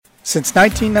Since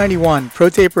 1991,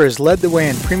 ProTaper has led the way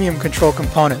in premium control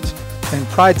components and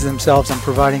prides themselves on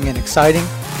providing an exciting,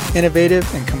 innovative,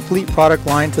 and complete product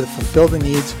line to fulfill the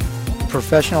needs of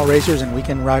professional racers and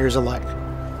weekend riders alike.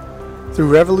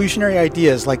 Through revolutionary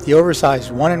ideas like the oversized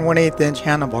 1 1/8 inch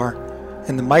handlebar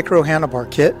and the micro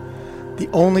handlebar kit, the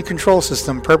only control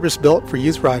system purpose-built for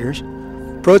youth riders,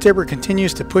 ProTaper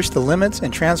continues to push the limits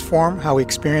and transform how we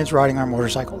experience riding our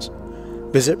motorcycles.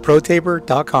 Visit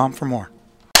protaper.com for more.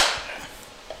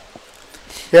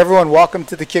 Hey everyone, welcome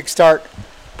to the Kickstart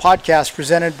podcast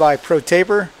presented by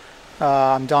ProTaper.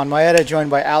 I'm Don Maeda, joined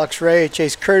by Alex Ray,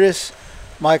 Chase Curtis,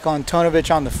 Mike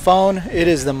Antonovich on the phone. It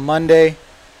is the Monday.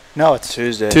 No, it's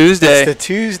Tuesday. It's the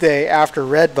Tuesday after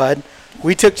Redbud.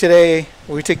 We took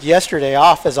yesterday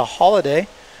off as a holiday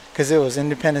because it was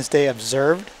Independence Day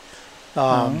observed.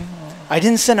 I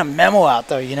didn't send a memo out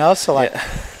though, so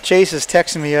Chase is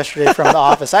texting me yesterday from the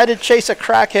office. I did chase a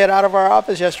crackhead out of our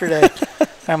office yesterday.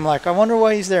 I'm like, I wonder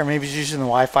why he's there. Maybe he's using the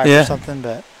Wi-Fi or something.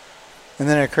 And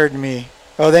then it occurred to me,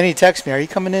 then he texted me, are you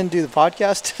coming in to do the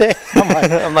podcast today?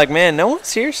 I'm like, man, no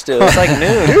one's here still. It's like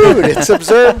noon. Dude, it's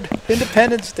observed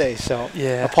Independence Day. So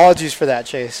apologies for that,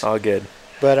 Chase. All good.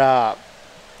 But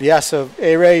so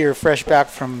A-Ray, you're fresh back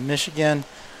from Michigan.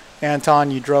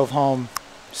 Anton, you drove home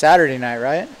Saturday night,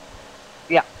 right?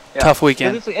 Yeah. Tough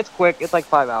weekend. It's quick. It's like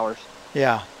 5 hours.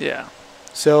 Yeah. Yeah.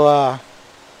 So,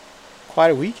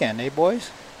 quite a weekend, eh,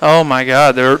 boys? Oh, my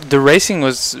God. The racing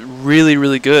was really,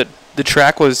 really good. The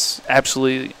track was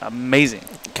absolutely amazing.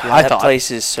 God, that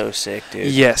place is so sick, dude.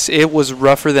 Yes, it was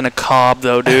rougher than a cob,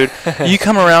 though, dude. You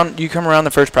come around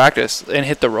the first practice and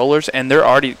hit the rollers, and they're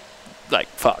already,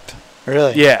 fucked.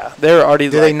 Really? Yeah, they're already.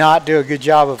 Do they not do a good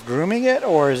job of grooming it,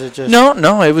 or is it just?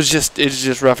 No. It was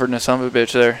just rougher than a son of a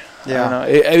bitch there. Yeah. I don't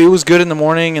know. It was good in the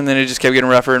morning, and then it just kept getting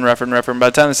rougher and rougher and rougher. And by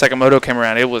the time the second moto came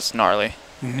around, it was gnarly.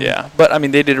 Mm-hmm. Yeah, but I mean,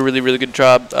 they did a really, really good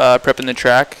job prepping the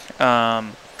track.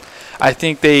 I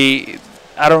think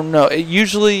I don't know.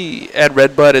 Usually at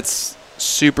Redbud, it's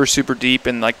super, super deep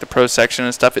in the pro section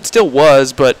and stuff. It still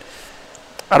was, but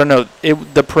I don't know.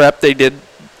 The prep they did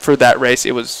for that race,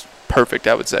 it was perfect,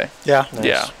 I would say. Yeah. Nice.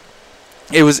 Yeah.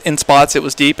 It was in spots it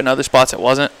was deep, in other spots it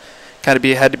wasn't. Had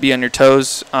to be on your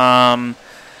toes. The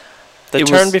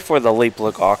turn before the leap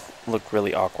looked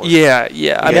really awkward. Yeah.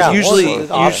 I mean,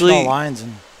 usually lines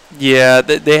and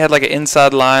they had an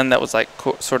inside line that was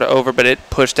sort of over, but it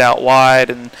pushed out wide,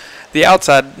 and the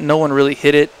outside no one really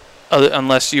hit it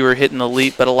unless you were hitting the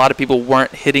leap, but a lot of people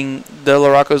weren't hitting the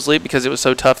Larocco's leap because it was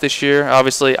so tough this year.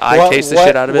 Obviously, I cased the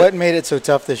shit out of it. What made it so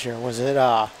tough this year? Was it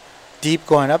deep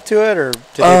going up to it, or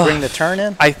did they bring the turn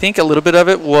in? I think a little bit of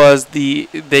it was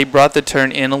they brought the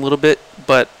turn in a little bit,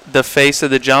 but the face of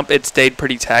the jump, it stayed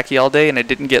pretty tacky all day, and it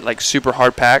didn't get super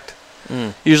hard packed.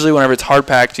 Usually whenever it's hard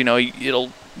packed,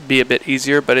 it'll be a bit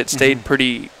easier, but it stayed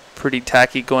pretty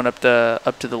tacky going up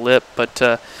to the lip. But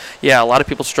a lot of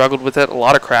people struggled with it. A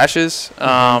lot of crashes,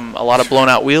 a lot of blown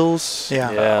out wheels,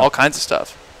 all kinds of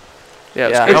stuff.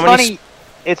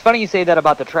 It's funny you say that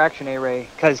about the traction A-Ray,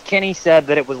 because Kenny said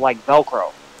that it was like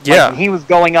Velcro. Yeah. When he was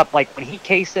going up, when he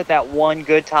cased it that one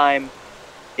good time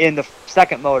in the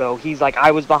second moto, he's like,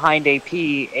 I was behind AP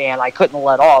and I couldn't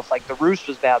let off. The roost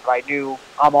was bad, but I knew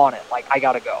I'm on it. I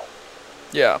got to go.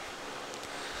 Yeah.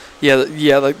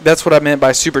 Yeah, that's what I meant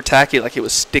by super tacky. It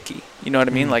was sticky. You know what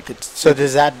I mean? So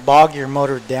does that bog your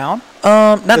motor down?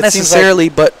 Not necessarily,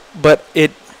 but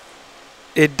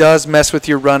it does mess with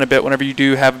your run a bit whenever you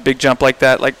do have a big jump like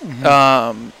that.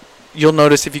 You'll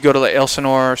notice if you go to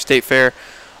Elsinore or State Fair,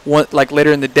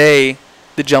 later in the day,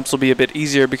 the jumps will be a bit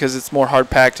easier because it's more hard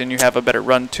packed and you have a better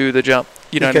run to the jump.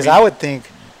 You know what I mean? Because I would think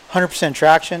 100%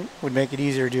 traction would make it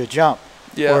easier to do a jump.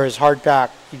 Yeah. Whereas hard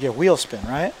pack, you get wheel spin,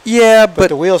 right? Yeah, but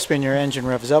the wheel spin, your engine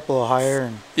revs up a little higher.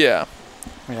 And yeah.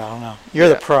 I don't know. You're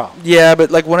the pro. Yeah,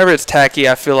 but whenever it's tacky,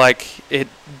 I feel like it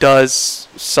does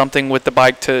something with the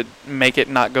bike to make it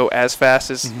not go as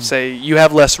fast as, say, you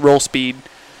have less roll speed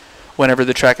whenever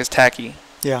the track is tacky.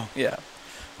 Yeah. Yeah.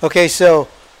 Okay, so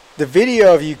the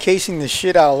video of you casing the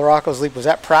shit out of Larocco's leap, was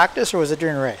that practice or was it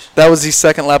during a race? That was the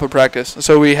second lap of practice.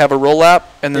 So we have a roll lap,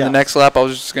 and then the next lap I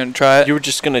was just going to try it. You were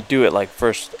just going to do it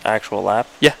first actual lap?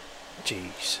 Yeah.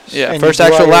 Jesus. Yeah, and first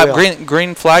actual lap,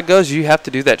 green flag goes, you have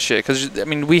to do that shit. Because,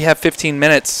 we have 15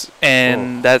 minutes,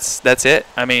 and that's it.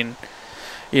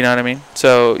 You know what I mean?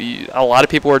 So a lot of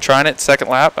people were trying it second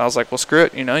lap. I was like, well, screw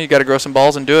it. You got to grow some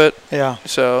balls and do it. Yeah.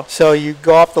 So you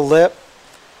go off the lip.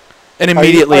 And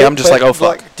immediately I'm just oh,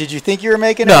 fuck. Did you think you were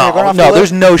making it? No,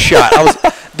 there's no shot.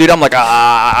 Dude, I'm like,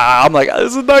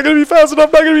 this is not going to be fast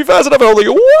enough,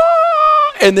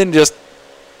 And then just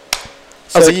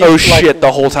I was like, oh shit,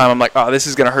 the whole time. I'm like, oh, this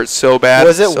is going to hurt so bad.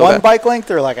 Was it so one bad. bike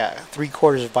length or like a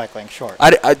 3/4 of bike length short? I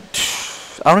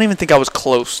don't even think I was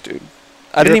close, dude.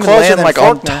 I didn't even closer land than like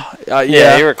on Faulkner. top.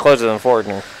 Yeah, you were closer than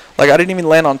Faulkner. Like, I didn't even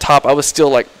land on top. I was still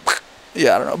like,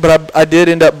 yeah, I don't know. But I did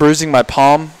end up bruising my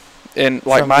palm. And,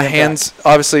 like, From my the hands,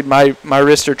 obviously, my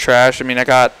wrists are trash. I mean, I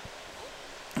got,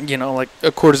 you know, like,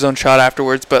 a cortisone shot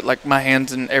afterwards. But, like, my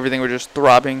hands and everything were just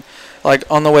throbbing. Like,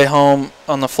 on the way home,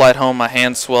 on the flight home, my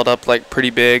hands swelled up, like, pretty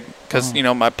big. Because, you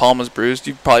know, my palm was bruised.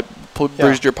 You probably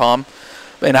bruised your palm.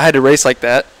 And I had to race like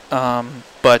that.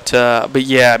 But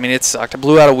yeah, I mean, it sucked. I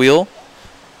blew out a wheel.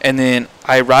 And then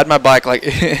I ride my bike, like,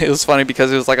 it was funny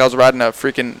because it was like I was riding a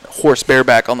freaking horse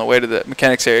bareback on the way to the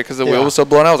mechanics area because the wheel was so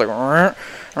blown out. I was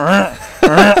like,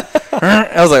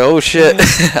 I was like, oh, shit.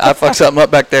 I fucked something up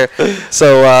back there.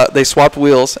 So they swapped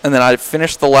wheels, and then I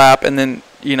finished the lap, and then,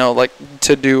 you know, like,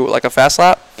 to do, like, a fast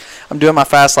lap. I'm doing my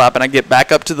fast lap, and I get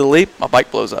back up to the leap. My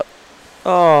bike blows up.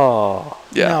 Oh.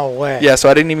 Yeah. No way. Yeah, so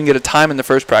I didn't even get a time in the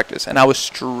first practice, and I was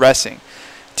stressing.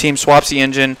 Team swaps the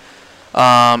engine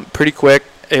pretty quick.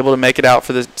 Able to make it out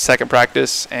for the second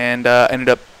practice and ended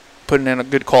up putting in a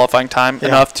good qualifying time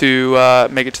enough to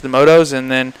make it to the motos.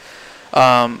 And then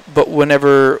but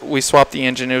whenever we swapped the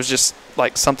engine, it was just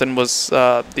like something was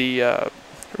the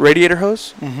radiator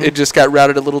hose. It just got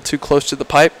routed a little too close to the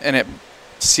pipe, and it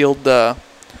sealed the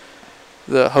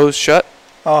hose shut.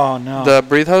 Oh, no. The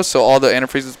breathe hose, so all the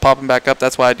antifreeze was popping back up.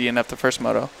 That's why I DNF'd the first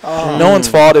moto. Oh. No one's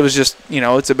fault. It was just, you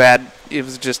know, it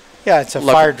was just Yeah, it's a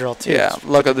luck, fire drill, too. Yeah, It's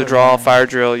luck of the pretty draw, rare. fire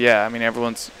drill. Yeah, I mean,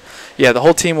 the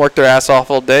whole team worked their ass off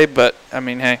all day, but, I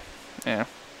mean, hey, yeah.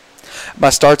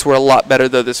 My starts were a lot better,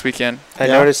 though, this weekend. I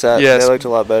noticed that. Yes. They looked a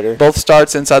lot better. Both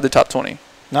starts inside the top 20.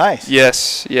 Nice.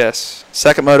 Yes.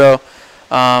 Second moto,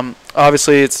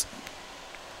 obviously,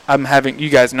 you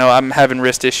guys know, I'm having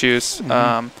wrist issues.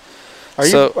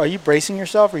 Are you bracing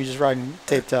yourself, or are you just riding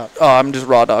taped up? Oh, I'm just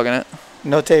raw dogging it.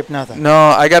 No tape, nothing? No,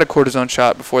 I got a cortisone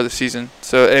shot before the season.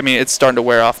 So, I mean, it's starting to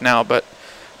wear off now. But,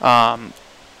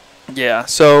 yeah.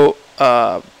 So,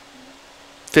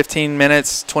 15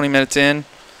 minutes, 20 minutes in,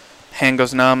 hand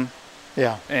goes numb.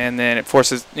 Yeah. And then it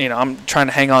forces, you know, I'm trying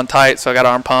to hang on tight. So, I got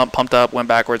arm pumped up, went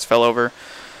backwards, fell over.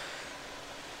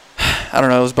 I don't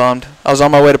know. I was bummed. I was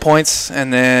on my way to points.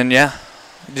 And then, yeah,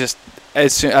 just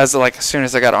as soon as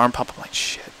I got arm pump, I'm like,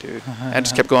 shit, dude. I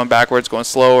just kept going backwards, going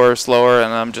slower.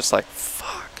 And I'm just like,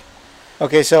 fuck.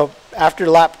 Okay, so after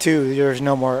lap 2, there's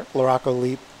no more Luraco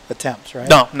Leap attempts, right?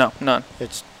 No, none.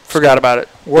 It's Forgot about it.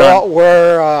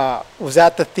 was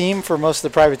that the theme for most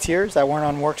of the privateers that weren't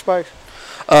on Works bikes?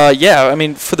 Yeah, I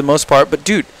mean, for the most part. But,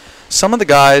 dude, some of the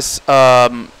guys,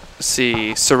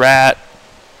 Surratt,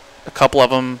 a couple of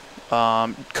them,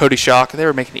 Cody Shock, they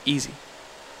were making it easy.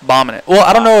 Bombing it. Well,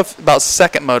 I don't know if about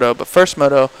second moto, but first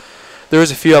moto, there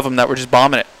was a few of them that were just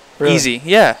bombing it. Really? Easy.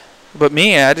 Yeah. But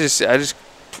me, I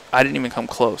didn't even come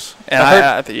close. And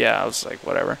I was like,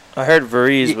 whatever. I heard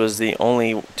Veriz was the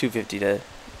only 250 to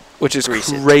Which is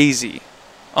grease it. crazy.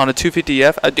 On a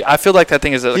 250F, I feel like that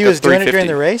thing is like He a was doing 350. it during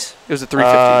the race? It was a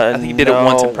 350. I think he did it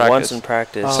once in practice. Once in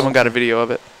practice. Oh. Someone got a video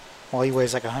of it. Well, he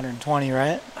weighs like 120,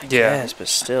 right? Yes, but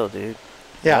still, dude.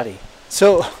 Yeah. Nutty.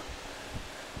 So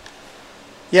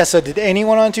did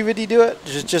anyone on 250 do it?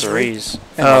 Just Veriz.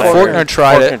 and Faulkner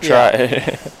tried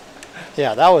it.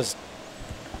 Yeah, that was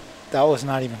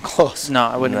not even close. No,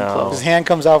 I wouldn't even No. close. His hand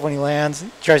comes off when he lands,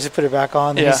 tries to put it back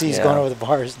on, then Yeah. he sees going over the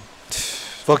bars.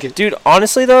 Book it. Dude,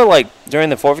 honestly though, like during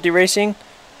the 450 racing,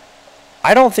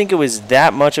 I don't think it was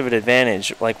that much of an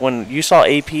advantage. Like when you saw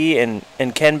AP and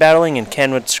Ken battling, and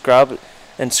Ken would scrub,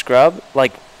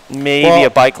 like maybe a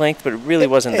bike length, but it really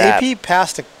wasn't that. AP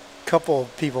passed a couple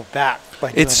people back.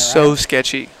 By doing It's it, so right?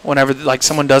 sketchy. Whenever like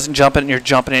someone doesn't jump it and you're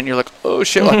jumping it, and you're like, oh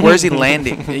shit, like where's he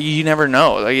landing? You never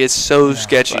know. Like it's so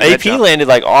sketchy. that AP jump. landed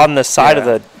like on the side Yeah.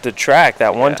 of the track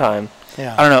that one Yeah. time.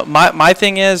 Yeah. I don't know. My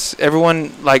thing is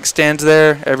everyone like stands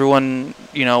there. Everyone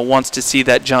wants to see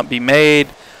that jump be made.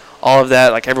 All of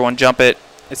that, like everyone jump it.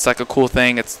 It's like a cool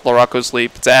thing. It's Luraco's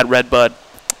Leap. It's at Redbud.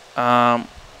 I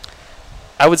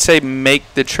would say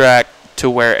make the track to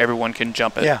where everyone can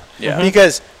jump it. Yeah.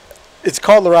 Because it's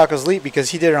called Luraco's Leap because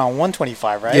he did it on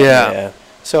 125, right? Yeah.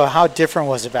 So how different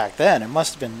was it back then? It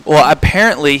must have been. Well,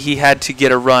 apparently he had to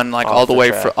get a run like Off all the the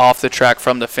way track. off the track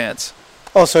from the fence.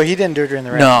 Oh, so he didn't do it during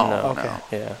the race? No. Okay.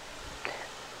 Yeah.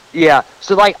 Yeah,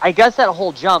 so like I guess that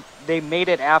whole jump they made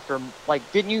it after like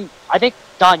didn't you? I think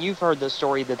Don, you've heard the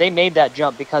story that they made that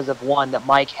jump because of one that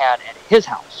Mike had at his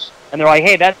house, and they're like,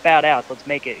 hey, that's badass, let's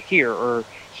make it here, or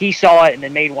he saw it and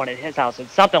then made one at his house.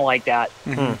 It's something like that.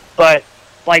 Mm-hmm. But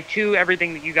like to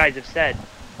everything that you guys have said,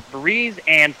 Breeze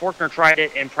and Forkner tried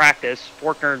it in practice.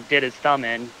 Forkner did his thumb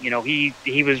in. You know, he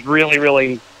was really,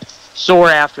 really sore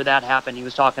after that happened. He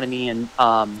was talking to me and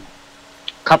a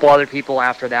couple other people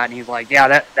after that, and he's like, yeah,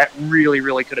 that really,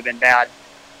 really could have been bad.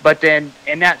 But then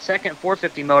in that second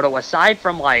 450 moto, aside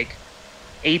from like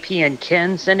AP and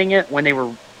Ken sending it when they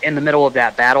were in the middle of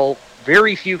that battle,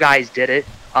 very few guys did it,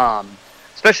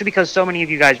 especially because so many of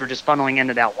you guys were just funneling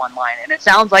into that one line. And it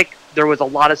sounds like there was a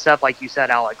lot of stuff, like you said,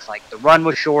 Alex, like the run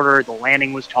was shorter, the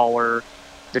landing was taller,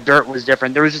 the dirt was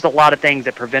different. There was just a lot of things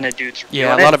that prevented dudes from doing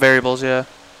a lot of variables, yeah.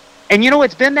 And, you know,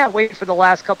 it's been that way for the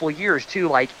last couple of years, too.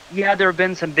 Like, yeah, there have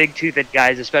been some big-toothed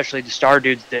guys, especially the star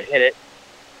dudes that hit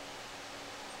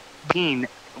it.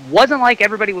 Wasn't like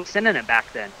everybody was sending it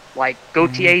back then. Like,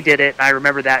 Gautier did it, and I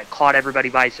remember that caught everybody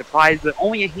by surprise, but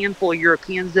only a handful of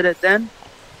Europeans did it then.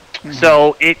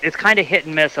 So it's kind of hit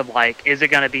and miss of, like, is it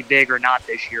going to be big or not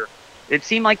this year? It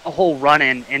seemed like the whole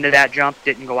run-in into that jump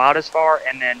didn't go out as far,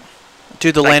 and then...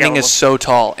 Dude, the landing is so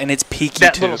tall, and it's peaky,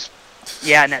 too.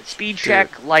 Yeah, and that speed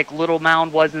check, like, little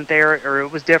mound wasn't there, or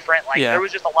it was different. Like, there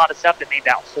was just a lot of stuff that made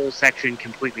that whole section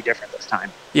completely different this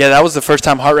time. Yeah, that was the first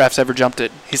time Heart Rafts ever jumped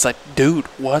it. He's like, dude,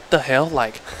 what the hell?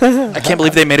 Like, I can't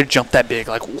believe they made a jump that big.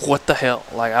 Like, what the hell?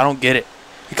 Like, I don't get it.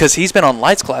 Because he's been on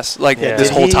lights class, like, this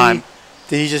whole time.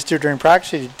 Did he just do it during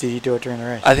practice, or did he do it during the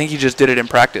race? I think he just did it in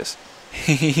practice.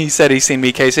 He said he seen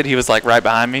me case it. He was, like, right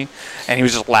behind me, and he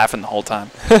was just laughing the whole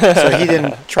time. So he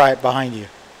didn't try it behind you?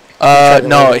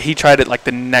 No, he tried it like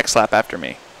the next lap after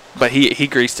me, but he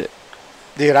greased it.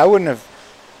 Dude, I wouldn't have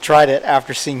tried it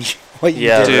after seeing what you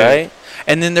did. Dude. Right?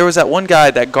 And then there was that one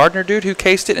guy, that Gardner dude, who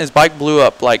cased it, and his bike blew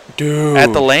up like at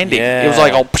the landing. Yeah. It was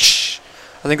like, oh, psh.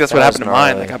 I think that's what happened to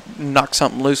mine. gnarly. Like I knocked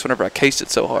something loose whenever I cased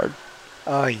it so hard.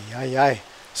 Ay, ay, ay.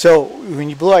 So when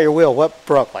you blew out your wheel, what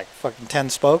broke? Like fucking 10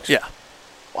 spokes? Yeah.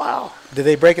 Wow. Did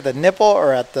they break at the nipple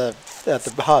or at the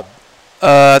hub?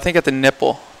 I think at the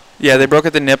nipple. Yeah, they broke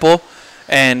at the nipple,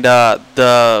 and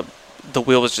the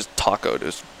wheel was just tacoed. It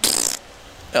was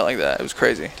like that. It was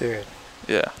crazy. Dude.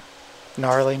 Yeah.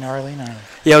 Gnarly, gnarly, gnarly.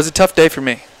 Yeah, it was a tough day for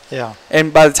me. Yeah.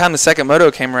 And by the time the second moto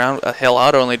came around, hell,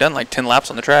 I'd only done like 10 laps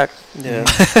on the track. Yeah.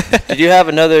 Did you have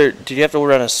to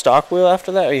run a stock wheel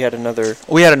after that, or you had another?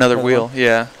 We had another wheel,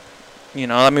 yeah. You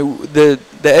know, I mean, the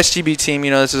SGB team,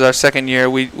 you know, this is our second year.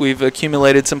 We've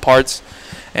accumulated some parts,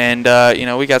 and you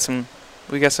know, we got some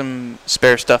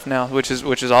spare stuff now, which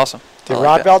is awesome. Did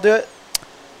Rod Bell do it?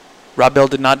 Rod Bell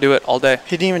did not do it all day.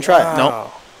 He didn't even try it.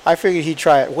 Nope. I figured he'd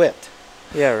try it whipped.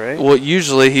 Yeah, right. Well,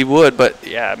 usually he would, but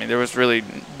yeah, I mean, it was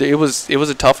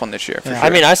a tough one this year. For sure. I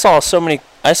mean, I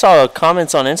saw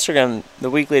comments on Instagram the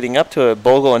week leading up to it,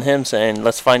 Bogle and him saying,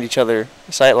 "Let's find each other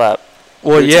sight lap."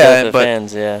 Well, yeah, but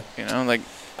fans, yeah. You know, like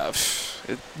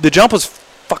the jump was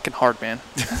fucking hard, man.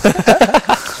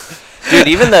 Dude,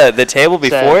 even the table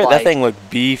before it, like, that thing looked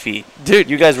beefy. Dude,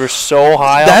 you guys were so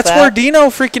high That's off that. where Dino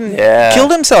freaking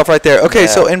killed himself right there. Okay,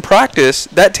 so in practice,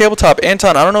 that tabletop,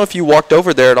 Anton, I don't know if you walked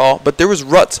over there at all, but there was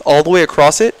ruts all the way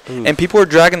across it, and people were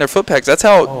dragging their foot pegs. That's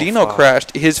how Dino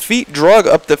crashed. His feet drug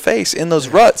up the face in those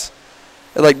ruts.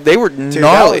 Like, they were gnarly. Dude,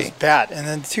 that was bad. And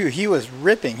then, too, he was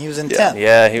ripping. He was intense.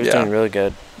 Yeah, he was doing really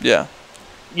good. Yeah.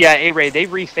 Yeah, A-Ray, they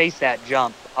refaced that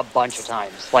jump a bunch of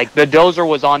times. Like, the dozer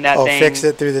was on that thing. Oh, fixed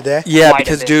it through the day? Yeah,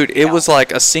 because, dude, it was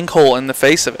like a sinkhole in the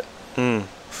face of it.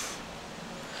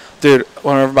 Dude,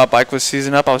 whenever my bike was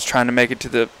seizing up, I was trying to make it to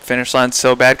the finish line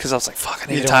so bad because I was like, fuck,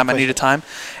 I need a time.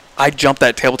 I jumped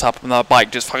that tabletop on the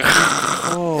bike just fucking...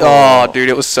 Oh, dude,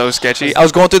 it was so sketchy. I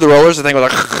was going through the rollers, the thing was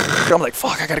like... I'm like,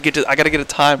 fuck, I gotta get a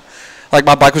time. Like,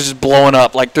 my bike was just blowing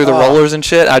up, like, through the rollers and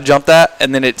shit. I jumped that,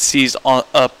 and then it seized going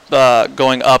up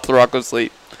the Rocco's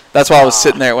Leap. That's why I was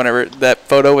sitting there whenever that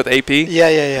photo with AP.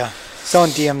 Yeah. Someone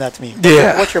DM that to me.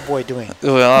 What's your boy doing?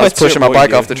 Well, I was pushing my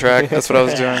bike off the track. That's what I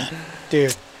was doing.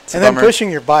 Dude. And then pushing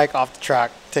your bike off the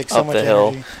track takes so much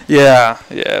energy. Yeah,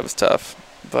 it was tough.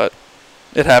 But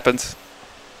it happens.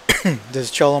 Does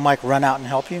Cholo Mike run out and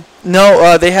help you? No,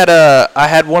 I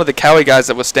had one of the Cowie guys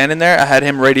that was standing there. I had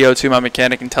him radio to my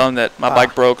mechanic and tell him that my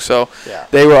bike broke. So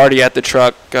they were already at the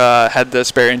truck, had the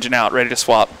spare engine out, ready to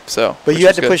swap. So, but you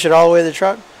had to push it all the way to the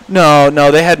truck?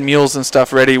 No, they had mules and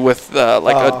stuff ready with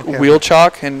a wheel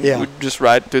chock, and we'd just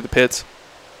ride through the pits.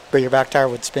 But your back tire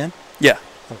would spin? Yeah.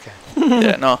 Okay.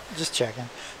 Yeah, no. Just checking.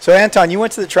 So, Anton, you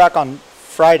went to the track on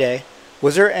Friday.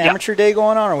 Was there amateur day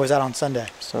going on, or was that on Sunday?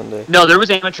 Sunday. No, there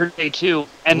was amateur day too,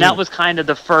 and that was kind of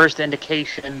the first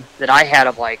indication that I had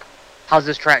of like, how's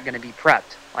this track going to be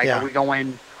prepped? Like, are we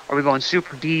going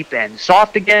super deep and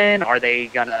soft again? Are they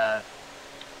gonna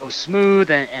go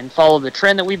smooth and follow the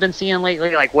trend that we've been seeing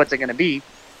lately? Like, what's it going to be?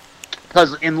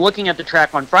 Because in looking at the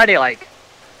track on Friday, like,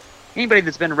 anybody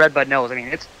that's been to Redbud knows. I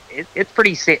mean, it's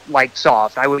pretty like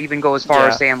soft. I would even go as far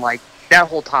as saying like that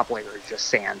whole top layer is just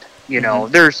sand. You know,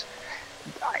 there's.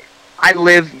 I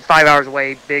live 5 hours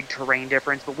away, big terrain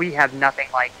difference, but we have nothing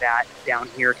like that down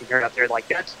here compared to up there. Like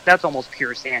that's almost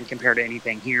pure sand compared to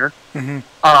anything here. And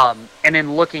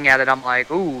then looking at it, I'm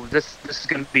like, ooh, this is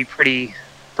going to be pretty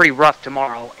rough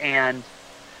tomorrow. And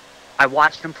I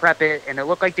watched them prep it, and it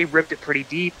looked like they ripped it pretty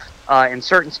deep in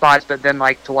certain spots. But then,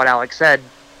 like to what Alex said,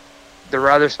 there were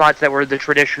other spots that were the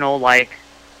traditional like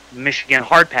Michigan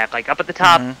hard pack, like up at the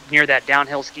top near that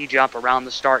downhill ski jump around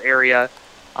the start area.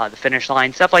 The finish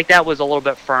line, stuff like that was a little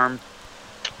bit firm,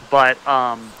 but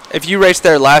if you race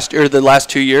there the last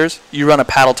 2 years, you run a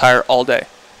paddle tire all day,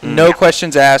 no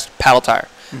questions asked, paddle tire.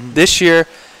 This year,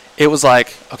 it was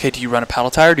like, okay, do you run a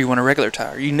paddle tire or do you want a regular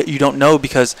tire? You don't know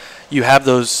because you have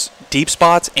those deep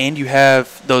spots and you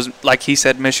have those, like he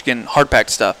said, Michigan hard packed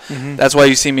stuff. That's why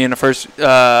you see me in the first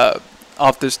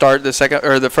off the start,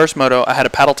 the first moto, I had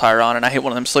a paddle tire on and I hit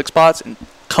one of them slick spots and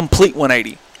complete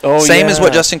 180. Same as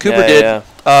what Justin Cooper did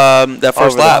that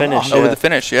first lap over the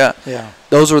finish. Yeah.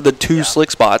 Those were the two slick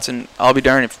spots, and I'll be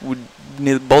darned if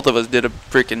both of us did a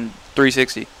freaking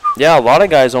 360. Yeah, a lot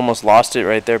of guys almost lost it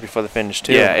right there before the finish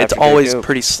too. Yeah, it's always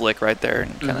pretty slick right there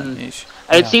and kind of niche.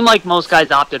 It seemed like most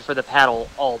guys opted for the paddle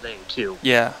all day too.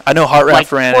 Yeah, I know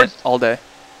Hartraff ran it all day.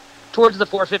 Towards the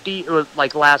 450, it was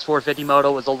like last 450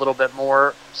 moto was a little bit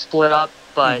more split up,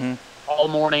 but all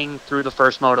morning through the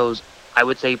first motos, I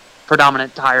would say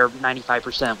predominant tire,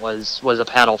 95% was a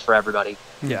paddle for everybody.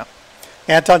 Yeah.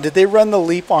 Anton, did they run the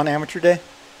leap on amateur day?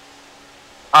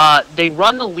 They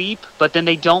run the leap, but then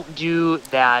they don't do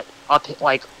that up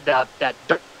like that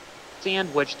dirt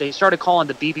sand, which they started calling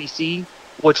the BBC,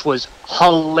 which was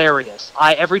hilarious.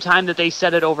 Every time that they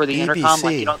said it over the intercom,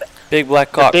 like big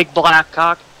black cock, big black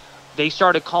cock, they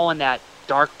started calling that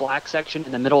dark black section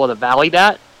in the middle of the valley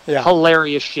that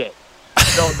hilarious shit.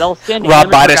 They'll send Rob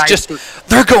Bidas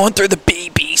they're going through the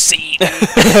BBC.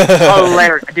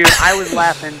 Hilarious. Dude, I was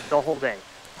laughing the whole day.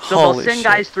 So Holy they'll send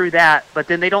guys through that, but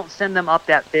then they don't send them up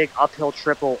that big uphill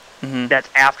triple that's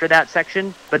after that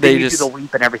section, but then you do the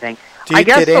leap and everything. I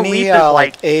guess did any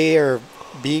like A or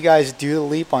B guys do the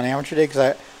leap on amateur day?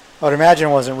 Because I would imagine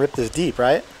it wasn't ripped as deep,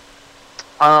 right?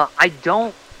 I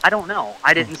don't know.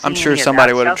 I didn't see I'm sure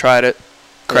somebody would have tried it,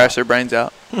 crashed their brains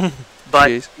out.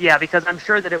 But, yeah, because I'm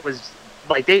sure that it was...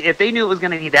 Like if they knew it was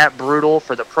going to be that brutal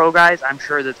for the pro guys, I'm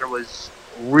sure that there was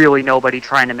really nobody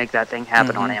trying to make that thing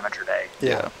happen on amateur day.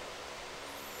 Yeah.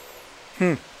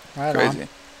 Right Crazy. On.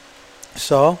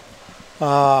 So,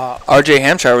 RJ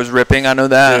Hampshire was ripping. I know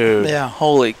that. Dude. Yeah.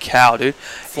 Holy cow, dude.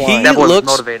 That was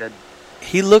motivated.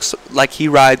 He looks like he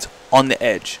rides on the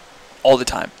edge all the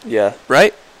time. Yeah.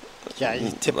 Right? Yeah,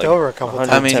 he tipped over a couple times.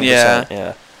 I mean,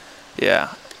 yeah.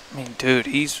 Yeah. I mean, dude,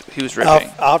 he was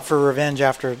ripping. Out for revenge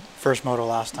after first moto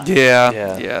last time. Yeah,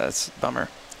 that's a bummer.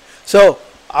 So,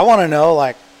 I want to know,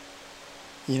 like,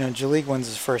 Jalik wins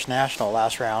his first national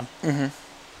last round.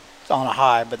 It's on a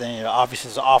high, but then, obviously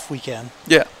it's an off weekend.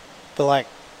 Yeah. But, like,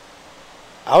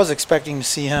 I was expecting to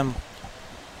see him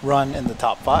run in the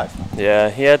top 5.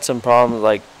 Yeah, he had some problems.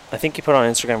 Like, I think he put on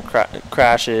Instagram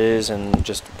crashes and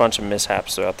just a bunch of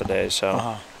mishaps throughout the day,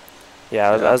 so...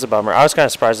 Yeah, that was a bummer. I was kind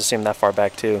of surprised to see him that far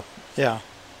back, too. Yeah.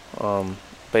 But,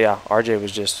 yeah, RJ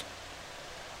was just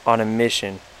on a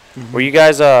mission. Were you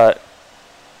guys, I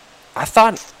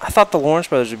thought the Lawrence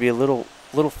brothers would be a little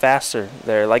faster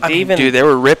there. Like, they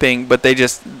were ripping, but they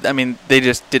just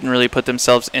didn't really put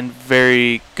themselves in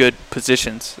very good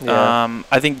positions. Yeah.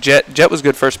 I think Jet was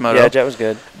good first moto. Yeah, Jet was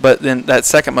good. But then that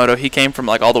second moto, he came from,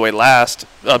 like, all the way last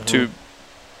up to...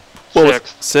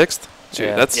 Sixth?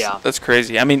 Dude, that's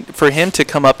crazy. I mean, for him to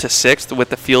come up to 6th with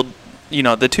the field, the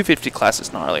 250 class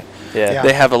is gnarly. Yeah.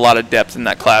 They have a lot of depth in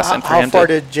that class. And for how far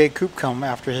did Jay Coop come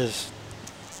after his...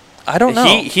 I don't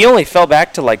know. He only fell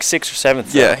back to like 6th or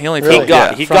 7th. Yeah, he only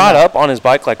fell. He got up on his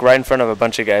bike like right in front of a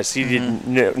bunch of guys. He did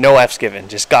no F's given.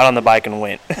 Just got on the bike and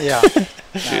went. Yeah.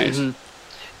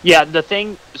 Yeah, the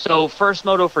thing... So, first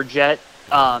moto for Jet...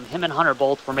 him and Hunter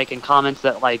both were making comments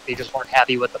that like they just weren't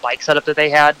happy with the bike setup that they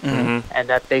had, and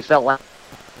that they felt like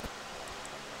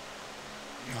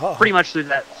pretty much through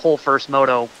that whole first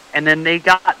moto. And then they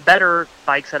got better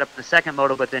bike setup in the second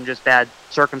moto, but then just bad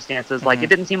circumstances. Like it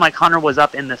didn't seem like Hunter was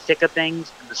up in the thick of things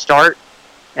in the start,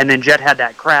 and then Jet had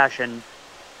that crash. And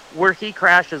where he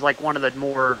crashed is like one of the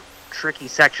more tricky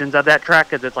sections of that track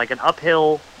because it's like an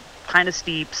uphill, kind of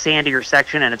steep, sandier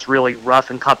section, and it's really rough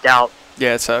and cupped out.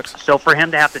 Yeah, it sucks. So for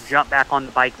him to have to jump back on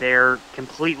the bike there,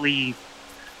 completely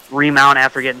remount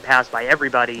after getting passed by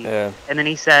everybody. Yeah. And then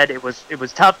he said it was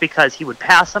tough because he would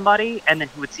pass somebody, and then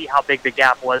he would see how big the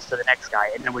gap was to the next guy,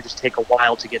 and it would just take a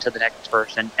while to get to the next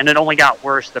person. And it only got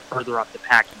worse the further up the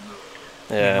pack he moved.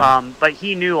 Yeah. But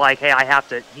he knew, like, hey,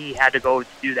 he had to go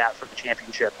do that for the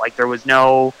championship. Like, there was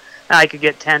no, I could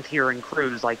get 10th here in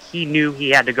Cruz. Like, he knew he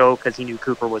had to go because he knew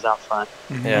Cooper was out front.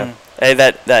 Yeah. Hey,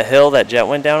 that hill that Jet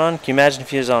went down on, can you imagine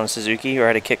if he was on a Suzuki or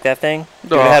had to kick that thing? He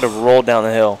would have had to roll down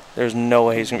the hill. There's no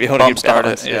way he's going to be able to Bump get start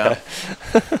balanced. it,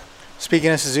 yeah. Speaking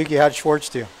of Suzuki, how'd Schwartz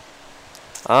do?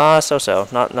 So-so.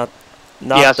 Not Yeah,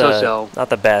 the, so-so. Not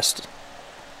the best.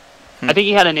 I think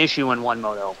he had an issue in one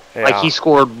moto. Yeah. Like, he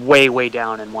scored way, way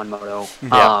down in one moto.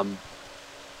 Yeah.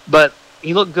 But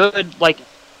he looked good. Like,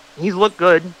 he's looked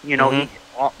good, you know,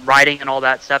 riding and all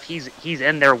that stuff. He's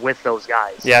in there with those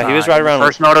guys. Yeah, he was right around.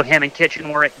 First moto, him and Kitchen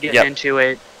were getting Yep. into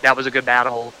it. That was a good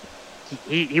battle.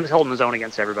 He was holding his own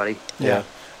against everybody. Yeah.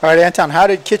 All right, Anton, how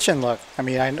did Kitchen look? I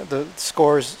mean, I know the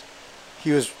scores. He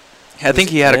was. I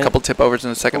think he had a couple tip overs in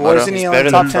the second moto. Wasn't he on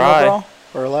better the top than 10 Fry. overall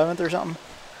or 11th or something?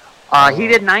 He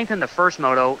did 9th in the first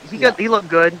moto. He looked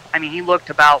good. I mean, he looked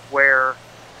about where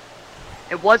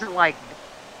it wasn't like,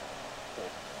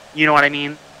 you know what I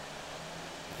mean?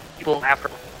 People after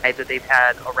that they've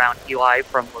had around Eli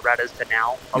from Loretta's to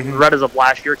now, Loretta's of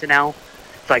last year to now.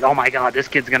 It's like, oh my God, this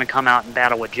kid's gonna come out and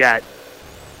battle with Jet.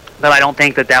 But I don't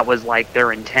think that was like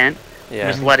their intent.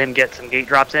 Yeah. Just let him get some gate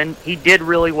drops in. He did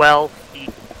really well.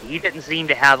 He didn't seem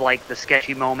to have like the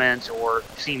sketchy moments or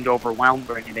seemed overwhelmed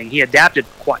or anything. He adapted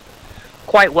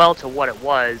quite well to what it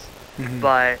was,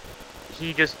 but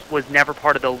he just was never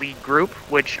part of the lead group,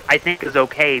 which I think is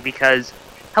okay because,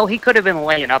 hell, he could have been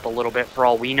laying up a little bit for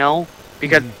all we know,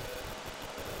 because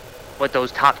with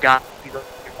those top guys,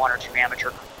 one or two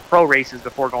amateur pro races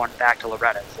before going back to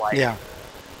Loretta, it's like,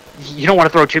 you don't want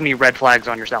to throw too many red flags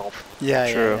on yourself.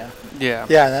 Yeah, True.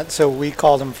 Yeah, so we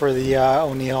called him for the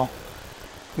O'Neill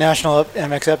National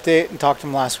MX update and talked to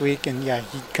him last week, and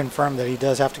he confirmed that he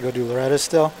does have to go do Loretta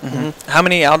still. How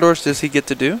many outdoors does he get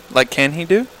to do? Like, can he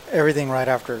do? Everything right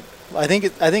after. I think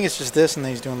it's just this, and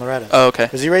then he's doing Loretta. Oh, okay.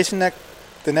 Is he racing the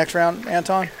next round,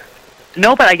 Anton?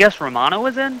 No, but I guess Romano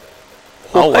was in.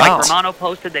 Oh, wow. Like Romano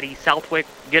posted that he's Southwick,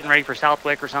 getting ready for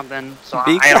Southwick or something. So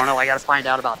B I don't know. I got to find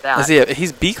out about that.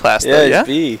 He's B class though, yeah?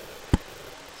 B.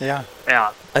 Yeah.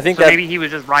 Yeah. I think So that maybe he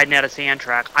was just riding at a sand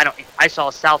track. I saw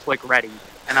Southwick ready,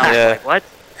 and I was like, what?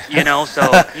 You know, so,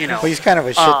 you know. Well, he's kind of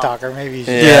a shit talker. Maybe he's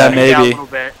just, Yeah, a maybe. little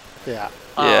bit. yeah.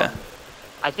 Yeah.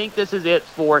 I think this is it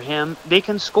for him. They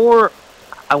can score,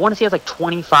 I want to say it's like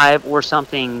 25 or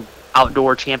something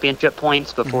outdoor championship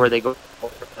points before they go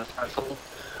over the threshold.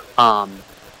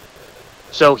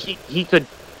 So he could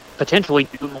potentially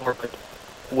do more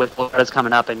with what is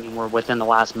coming up. I mean, we're within the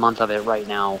last month of it right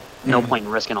now. No point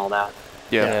in risking all that.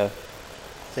 yeah.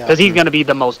 Because he's going to be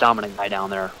the most dominant guy down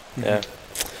there Yeah.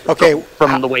 Okay.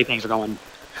 from the way things are going.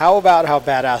 How about how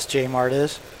badass J Mart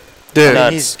is? Dude. I mean,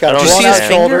 Nuts. he's got I a don't blown see out his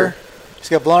shoulder. finger? He's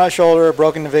got blown out shoulder, a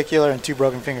broken navicular, and 2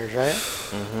 broken fingers, right?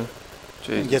 He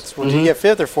Jesus. gets. Did he get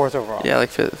 5th or 4th overall? Yeah, like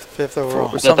fifth. 5th overall.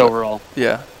 Or Fifth something. overall.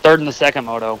 Yeah. Third in the second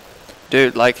moto.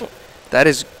 Dude, like, that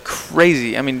is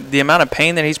crazy. I mean, the amount of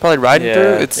pain that he's probably riding Yeah.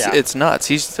 through, it's nuts.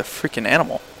 He's a freaking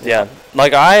animal. Yeah.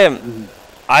 Like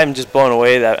I'm just blown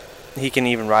away that he can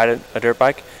even ride a dirt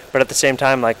bike. But at the same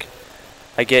time, like,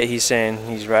 I get he's saying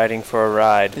he's riding for a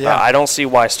ride. Yeah. I don't see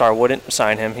why Star wouldn't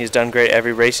sign him. He's done great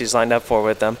every race he's lined up for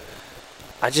with them.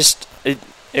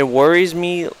 It worries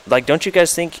me. Like, don't you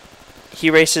guys think he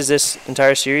races this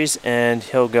entire series and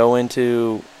he'll go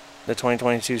into the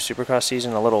 2022 Supercross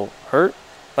season a little hurt?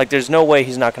 Like, there's no way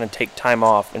he's not going to take time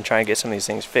off and try and get some of these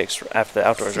things fixed after the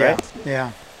outdoors, Yeah. right?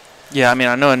 Yeah. Yeah, I mean,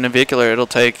 I know a navicular, it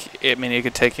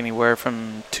could take anywhere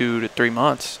from 2 to 3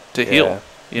 months to heal.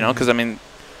 You know, because, I mean,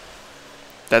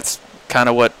 that's kind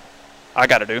of what I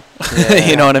got to do.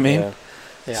 You know what I mean? Yeah.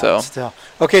 Yeah. So. Still.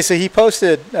 Okay, so he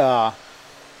posted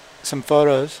some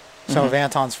photos, some of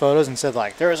Anton's photos, and said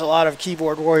like there was a lot of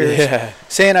keyboard warriors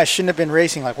saying I shouldn't have been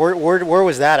racing. Like where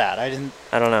was that at? I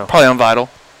I don't know. Probably on Vital.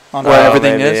 on Where the-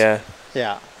 everything maybe, is? Yeah.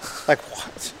 Yeah. Like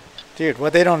what? Dude,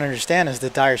 what they don't understand is the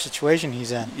dire situation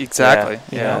he's in. Exactly.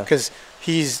 You Yeah. know, because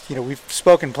he's, we've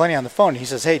spoken plenty on the phone. He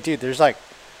says, hey, dude, there's like,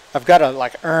 I've got to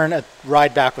like earn a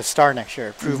ride back with Star next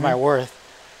year, prove my worth,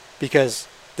 because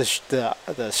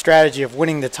the strategy of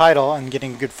winning the title and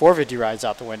getting good 450 rides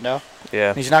out the window.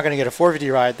 Yeah. He's not going to get a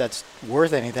 450 ride that's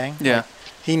worth anything. Yeah. Like,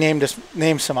 he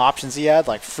named some options he had,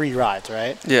 like free rides,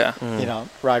 right? Yeah. You know,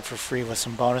 ride for free with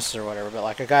some bonuses or whatever. But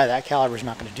like a guy that caliber is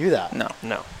not going to do that.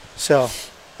 No. So,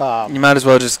 You might as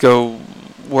well just go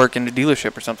work in a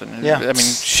dealership or something. Yeah. I mean,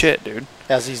 shit, dude.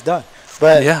 as he's done.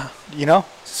 But Yeah. you know,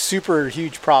 super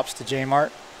huge props to J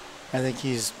Mart. I think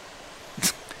he's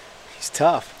he's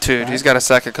tough. Dude, right? he's got a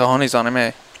sack of cojones on him,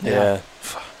 eh? Yeah.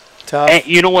 Tough. And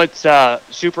you know what's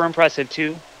super impressive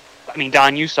too? I mean,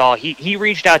 Don, you saw he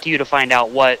reached out to you to find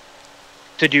out what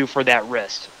to do for that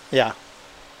wrist. Yeah.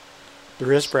 The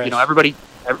wrist brace. You know, everybody's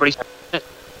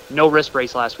no wrist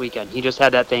brace last weekend. He just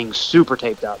had that thing super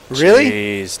taped up. Really?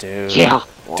 Jeez, dude. Yeah.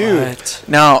 Dude. What?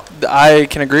 Now, I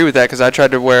can agree with that because I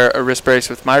tried to wear a wrist brace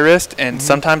with my wrist, and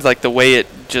sometimes, like, the way it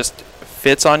just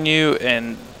fits on you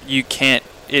and you can't,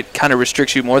 it kind of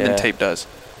restricts you more than Yeah. tape does.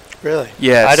 Really?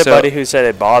 Yeah. I had a so- buddy who said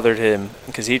it bothered him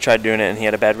because he tried doing it and he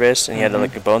had a bad wrist and he had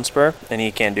like a bone spur and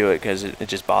he can't do it because it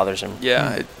just bothers him.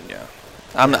 Yeah.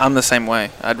 I'm the same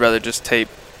way. I'd rather just tape.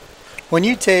 When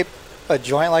you tape a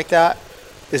joint like that,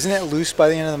 isn't it loose by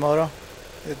the end of the moto?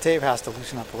 The tape has to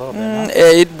loosen up a little bit.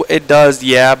 no? It does,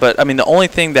 yeah. But, I mean, the only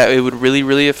thing that it would really,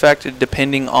 really affect,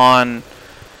 depending on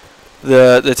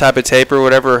the type of tape or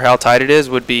whatever, or how tight it is,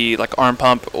 would be, like, arm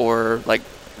pump or, like,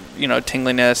 you know,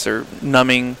 tingliness or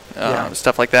numbing, Yeah.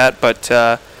 stuff like that. But,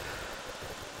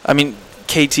 I mean,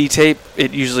 KT tape,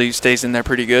 it usually stays in there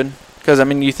pretty good. Because, I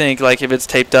mean, you think, like, if it's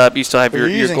taped up, you still have But your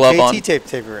you're using glove KT on.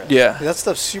 tape your wrist. Yeah. That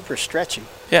stuff's super stretchy.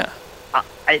 Yeah.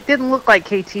 It didn't look like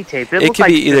KT tape. It looked could like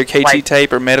be either just, KT like,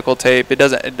 tape or medical tape. It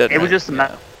doesn't. It It was just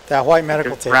the That white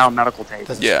medical tape brown medical tape.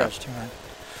 doesn't Yeah. stretch too much.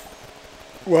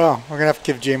 Well, we're going to have to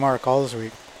give J Mar a call this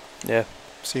week. Yeah.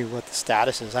 See what the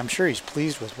status is. I'm sure he's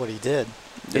pleased with what he did.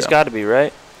 He's Yeah. got to be,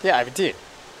 right? Yeah, I did.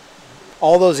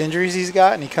 All those injuries he's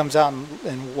got, and he comes out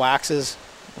and waxes.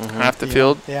 half the you know,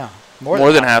 field. Yeah.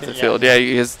 More than half the field. Yeah,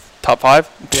 he is top 5.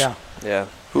 Yeah. Yeah.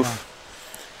 Oof.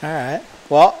 All right.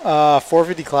 Well,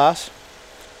 450 class.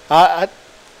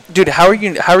 Dude, how are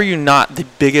you not the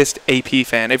biggest AP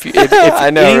fan? If I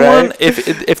know, anyone, right?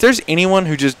 if there's anyone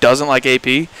who just doesn't like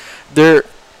AP, they're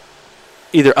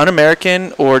either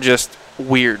un-American or just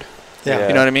weird. Yeah.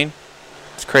 You know what I mean?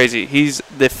 It's crazy. He's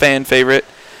the fan favorite,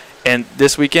 and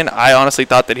this weekend I honestly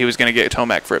thought that he was going to get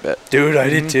Tomac for a bit. Dude, I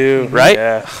did too. Right?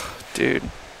 Yeah. Dude,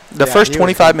 the Yeah, first he was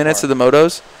 25 going minutes for of the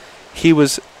motos, he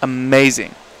was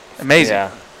amazing. Amazing.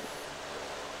 Yeah.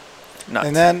 Nuts.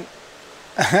 And then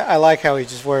I like how he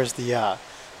just wears the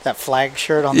that flag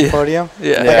shirt on the Yeah. podium.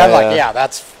 Yeah. Like, I'm like, Yeah. yeah,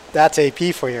 that's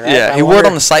AP for you, right? Yeah, I he wore it wonder-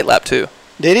 on the sight lap too.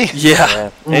 Did he? Yeah.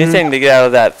 Yeah. Anything to get out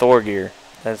of that Thor gear.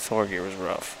 That Thor gear was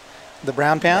rough. The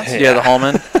brown pants? Yeah, the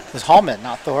Hallman. It was Hallman,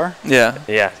 not Thor. Yeah.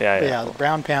 Yeah. Yeah, the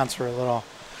brown pants were a little.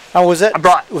 Oh, was I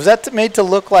brought- that made to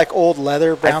look like old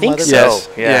leather, brown think leather? so. Yes.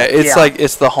 Yeah. Yeah. It's Yeah. like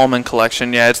it's the Hallman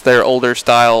collection. Yeah, it's their older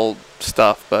style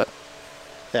stuff, but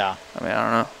Yeah. I mean, I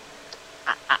don't know.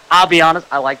 I'll be honest,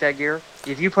 I like that gear.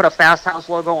 If you put a Fast House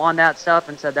logo on that stuff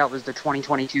and said that was the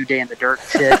 2022 Day in the Dirt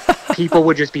shit, people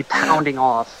would just be pounding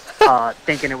off,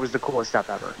 thinking it was the coolest stuff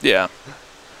ever. Yeah.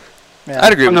 Yeah.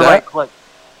 I'd agree From with the that. right click.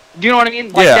 Do you know what I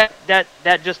mean? Like Yeah.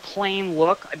 that just plain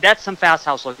look. That's some Fast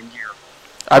House looking gear.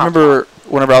 I remember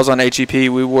whenever I was on HEP,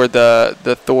 we wore the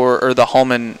Thor or the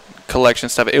Hallman collection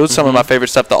stuff. It was some of my favorite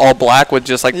stuff. The all black with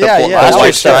just like Yeah, the yeah, all that white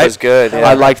was- stuff stripe. was good. Yeah.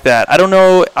 I liked that. I don't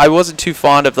know. I wasn't too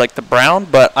fond of like the brown,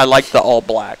 but I liked the all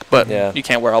black. But Yeah. you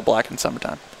can't wear all black in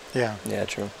summertime. Yeah. Yeah,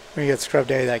 true. When you get scrubbed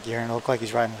day that gear and it looked like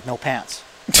he's riding with no pants.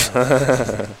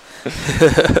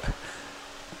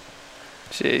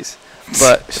 Jeez.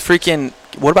 But freaking,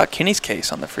 what about Kenny's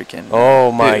case on the freaking?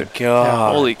 Oh my Dude.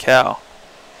 god. Holy cow!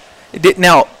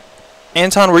 Now,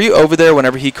 Anton, were you over there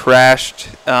whenever he crashed?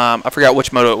 I forgot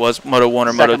which moto it was, Moto 1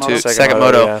 or Moto Second 2. moto. Second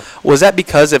moto. Yeah. Was that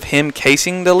because of him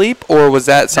casing the leap, or was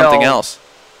that something No. else?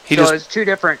 He So just it's two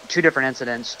different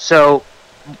incidents. So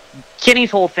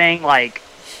Kenny's whole thing, like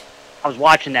I was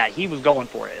watching that, he was going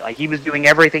for it. Like he was doing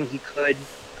everything he could,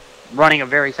 running a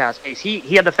very fast pace. He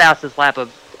had the fastest lap of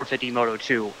 450 Moto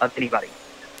 2 of anybody.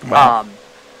 Wow.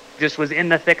 Just was in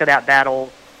the thick of that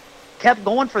battle. Kept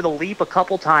going for the leap a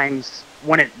couple times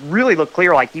when it really looked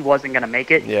clear like he wasn't going to make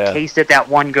it. Yeah. Cased it that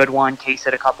one good one, cased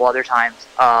it a couple other times.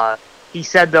 He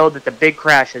said, though, that the big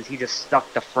crashes, he just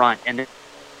stuck the front. And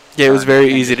yeah, it was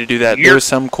very easy to do that. There You're- were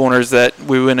some corners that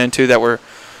we went into that were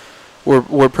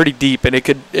pretty deep, and it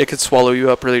could swallow you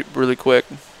up really really quick.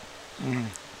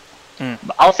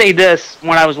 I'll say this,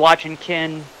 when I was watching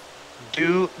Ken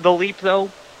do the leap,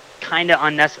 though, kind of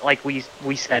unnecessary. Like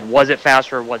we said, was it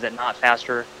faster or was it not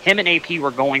faster? Him and AP were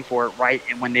going for it right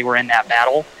and when they were in that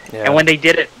battle. Yeah. And when they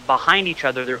did it behind each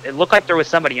other, it looked like there was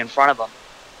somebody in front of them.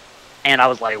 And I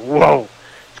was like, whoa.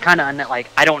 It's kind of like,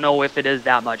 I don't know if it is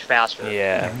that much faster.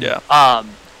 Yeah. Yeah.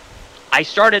 I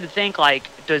started to think, like,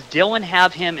 does Dylan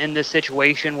have him in this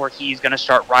situation where he's going to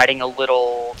start riding a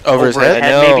little Over his head? I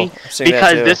know. maybe? I've seen that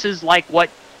Because too. this is like what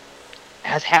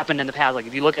has happened in the past. Like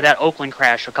if you look at that Oakland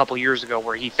crash a couple years ago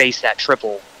where he faced that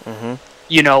triple,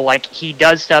 you know, like he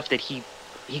does stuff that he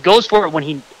goes for it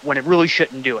when it really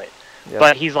shouldn't do it. Yep.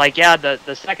 But he's like, yeah,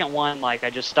 the second one, like I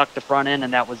just stuck the front end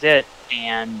and that was it.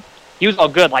 And he was all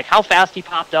good. Like how fast he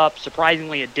popped up,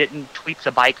 surprisingly it didn't tweak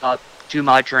the bike up too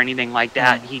much or anything like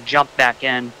that. He jumped back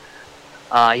in.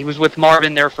 He was with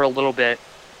Marvin there for a little bit,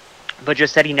 but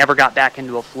just said he never got back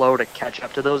into a flow to catch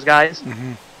up to those guys.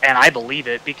 And I believe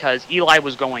it because Eli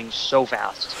was going so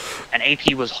fast and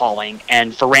AP was hauling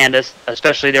and Ferrandis,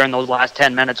 especially there in those last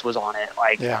 10 minutes, was on it.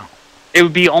 Like, it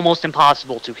would be almost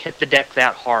impossible to hit the deck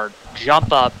that hard,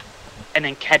 jump up, and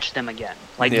then catch them again.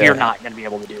 Like, you're not going to be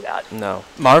able to do that. No.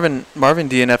 Marvin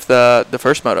DNF the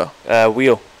first moto.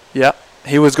 Wheel. Yeah.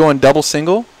 He was going double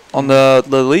single on the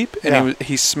leap, and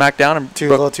he smacked down and a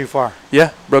little too far.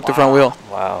 Yeah, broke the front wheel.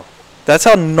 Wow. That's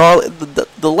how gnarly.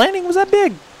 The landing was that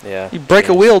big. Yeah. You break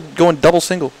a wheel going double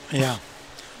single. Yeah.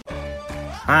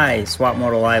 Hi, Swap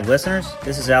Moto Live listeners.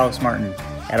 This is Alex Martin.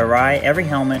 At Arai, every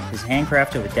helmet is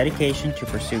handcrafted with dedication to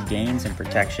pursue gains and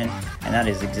protection, and that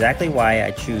is exactly why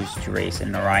I choose to race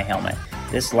in an Arai helmet.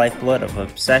 This lifeblood of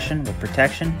obsession with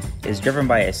protection is driven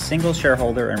by a single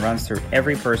shareholder and runs through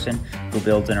every person who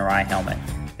builds an Arai helmet.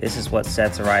 This is what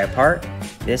sets Arai apart.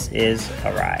 This is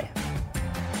Arai.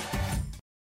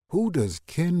 Who does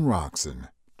Ken Roxon,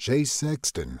 Chase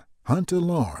Sexton, Hunter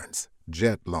Lawrence,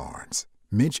 Jet Lawrence,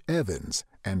 Mitch Evans,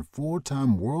 and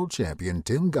four-time world champion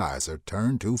Tim Geiser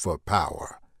turn to for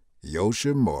power?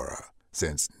 Yoshimura,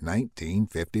 since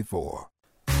 1954.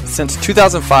 Since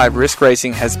 2005, Risk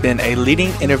Racing has been a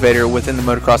leading innovator within the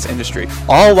motocross industry,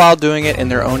 all while doing it in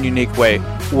their own unique way.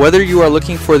 Whether you are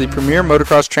looking for the premier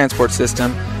motocross transport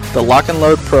system, the Lock and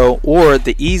Load Pro, or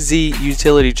the EZ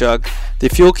utility jug, the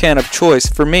fuel can of choice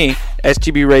for me,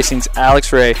 SGB Racing's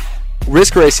Alex Ray,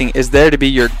 Risk Racing is there to be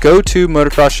your go-to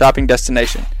motocross shopping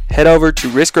destination. Head over to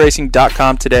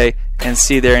riskracing.com today and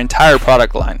see their entire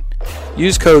product line.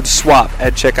 Use code SWAP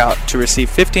at checkout to receive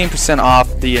 15%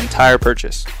 off the entire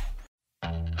purchase.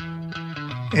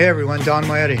 Hey everyone, Don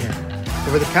Maeda here.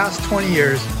 Over the past 20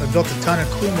 years, I've built a ton of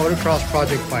cool motocross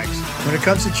project bikes. When it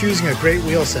comes to choosing a great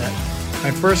wheel set,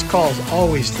 my first call is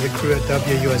always to the crew at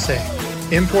WUSA.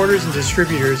 Importers and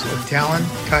distributors of Talon,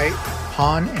 Kite,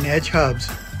 Hahn, and Edge hubs,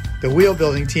 the wheel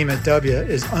building team at W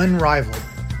is unrivaled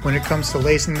when it comes to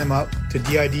lacing them up to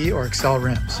DID or Excel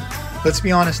rims. Let's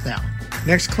be honest now.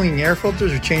 Next to cleaning air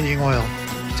filters or changing oil,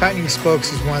 tightening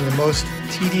spokes is one of the most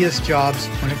tedious jobs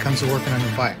when it comes to working on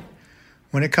your bike.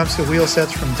 When it comes to wheel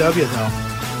sets from W though,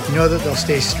 you know that they'll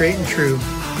stay straight and true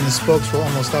and the spokes will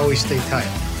almost always stay tight.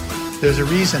 There's a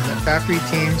reason that factory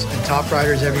teams and top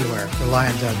riders everywhere rely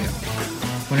on W.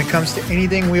 When it comes to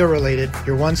anything wheel related,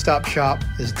 your one-stop shop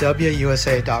is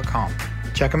WUSA.com.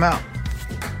 Check them out.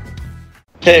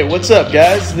 Hey, what's up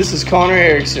guys? This is Connor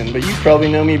Erickson, but you probably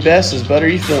know me best as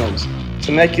Buttery Films.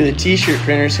 Temecula T-shirt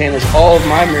printers handles all of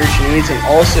my merch needs and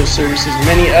also services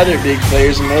many other big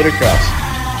players in motocross.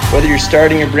 Whether you're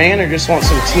starting a brand or just want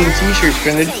some team T-shirts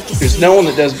printed, there's no one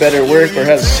that does better work or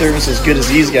has a service as good as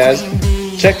these guys.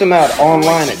 Check them out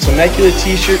online at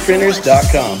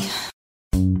TemeculaT-shirtprinters.com.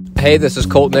 Hey, this is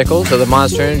Colt Nichols of the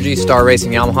Monster Energy Star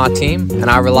Racing Yamaha team,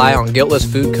 and I rely on Guiltless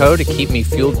Food Co. to keep me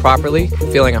fueled properly,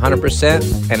 feeling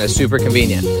 100%, and is super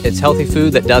convenient. It's healthy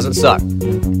food that doesn't suck.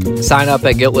 Sign up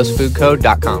at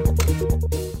guiltlessfoodco.com.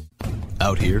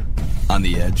 Out here, on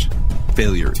the edge,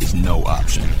 failure is no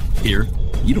option. Here,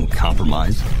 you don't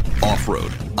compromise.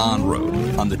 Off-road, on-road,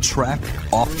 on the track,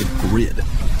 off the grid.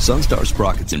 Sunstar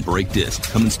sprockets and brake discs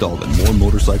come installed in more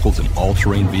motorcycles and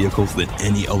all-terrain vehicles than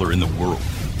any other in the world.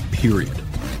 Period.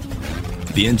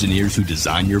 The engineers who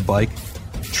design your bike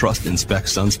trust and spec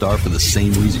Sunstar for the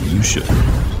same reason you should.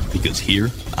 Because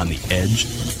here, on the edge,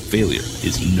 failure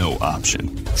is no option.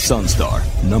 Sunstar,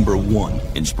 #1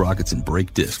 in sprockets and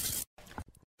brake discs.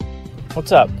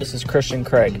 What's up? This is Christian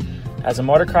Craig. As a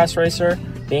motocross racer,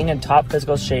 being in top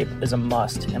physical shape is a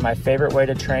must, and my favorite way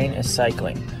to train is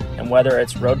cycling. And whether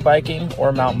it's road biking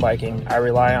or mountain biking, I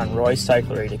rely on Roy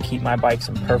Cyclery to keep my bikes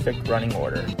in perfect running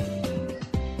order.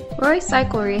 Roy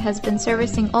Cyclery has been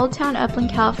servicing Old Town Upland,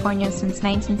 California since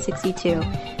 1962.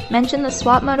 Mention the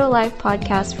Swap Moto Live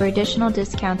podcast for additional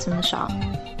discounts in the shop.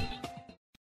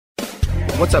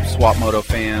 What's up, Swap Moto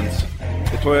fans?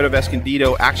 The Toyota of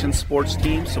Escondido Action Sports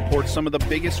team supports some of the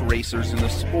biggest racers in the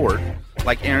sport,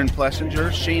 like Aaron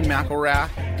Plessinger, Shane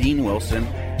McElrath, Dean Wilson,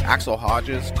 Axel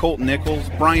Hodges, Colt Nichols,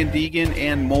 Brian Deegan,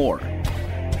 and more.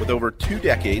 With over 2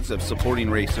 decades of supporting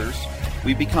racers,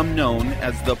 we've become known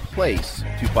as the place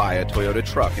to buy a Toyota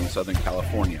truck in Southern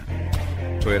California.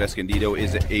 Toyota Escondido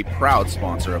is a proud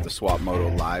sponsor of the Swap Moto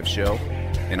Live show,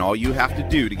 and all you have to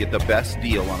do to get the best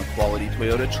deal on a quality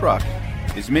Toyota truck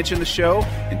is mention the show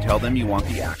and tell them you want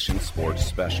the Action Sports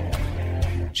Special.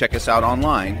 Check us out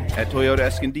online at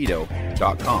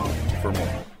toyotaescondido.com for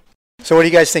more. So what do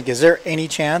you guys think? Is there any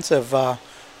chance of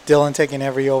Dylan taking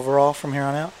every overall from here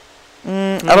on out?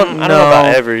 I don't know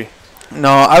about every. No,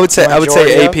 I would say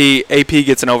Majority AP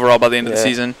gets an overall by the end of the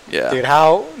season. Yeah. Dude,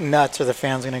 how nuts are the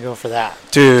fans going to go for that?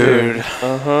 Dude.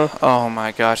 Oh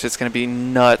my gosh, it's going to be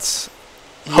nuts.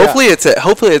 Yeah. Hopefully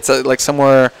it's like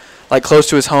somewhere like close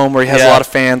to his home where he has a lot of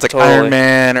fans, like Iron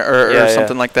Man or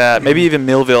something like that. Maybe even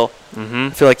Millville.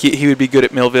 I feel like he would be good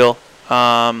at Millville.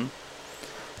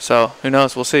 So who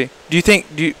knows? We'll see.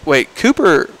 Wait,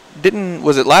 Cooper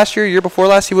was it last year before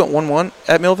last? He went 1-1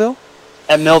 at Millville.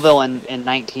 At Millville in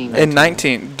 19. In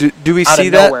 19, do we out see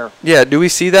of that? Nowhere. Yeah, do we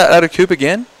see that out of Coop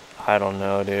again? I don't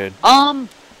know, dude. I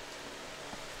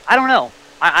don't know.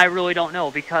 I really don't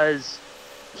know because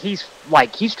he's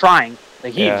trying.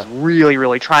 Like, he's really,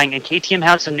 really trying. And KTM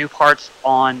has some new parts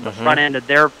on the front end of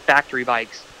their factory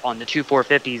bikes on the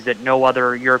 2450s that no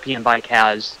other European bike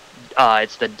has.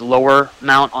 It's the lower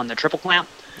mount on the triple clamp.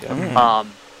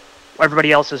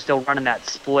 Everybody else is still running that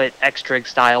split X-Trig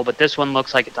style, but this one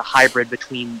looks like it's a hybrid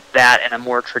between that and a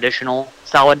more traditional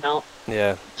solid mount.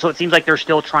 Yeah. So it seems like they're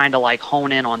still trying to like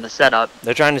hone in on the setup.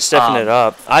 They're trying to stiffen it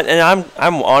up. I'm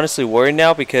honestly worried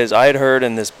now because I had heard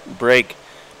in this break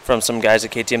from some guys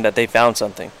at KTM that they found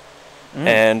something.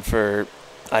 And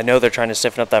I know they're trying to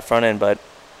stiffen up that front end, but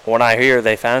when I hear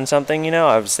they found something,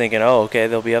 I was thinking, oh, okay,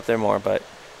 they'll be up there more, but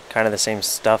kind of the same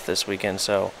stuff this weekend.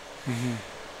 So,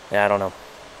 yeah, I don't know.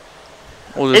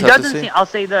 It doesn't seem. I'll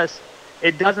say this: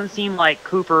 it doesn't seem like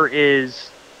Cooper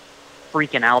is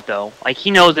freaking out though. Like,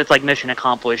 he knows it's like mission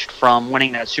accomplished from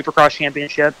winning that Supercross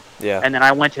championship. Yeah. And then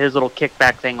I went to his little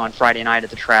kickback thing on Friday night at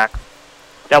the track.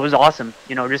 That was awesome.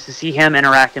 Just to see him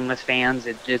interacting with fans.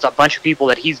 It's a bunch of people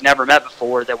that he's never met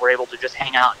before that were able to just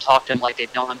hang out and talk to him like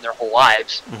they've known him their whole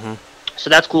lives. So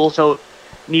that's cool. So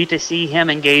neat to see him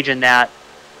engage in that.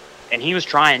 And he was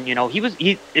trying,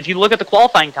 if you look at the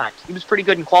qualifying times, he was pretty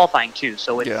good in qualifying too.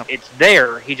 So it's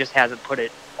there. He just hasn't put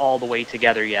it all the way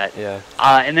together yet. Yeah.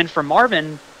 And then for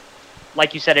Marvin,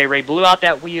 like you said, A-Ray blew out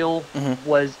that wheel,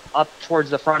 was up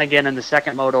towards the front again in the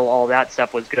second moto. All that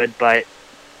stuff was good. But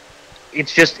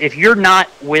it's just, if you're not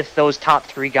with those top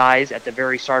three guys at the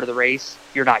very start of the race,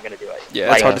 you're not going to do it.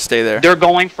 Yeah, it's hard to stay there. They're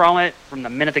going from the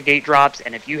minute the gate drops.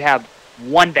 And if you have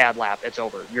one bad lap, it's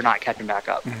over. You're not catching back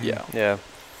up. Yeah. Yeah.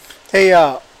 Hey,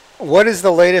 what is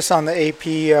the latest on the AP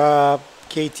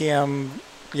KTM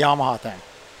Yamaha thing?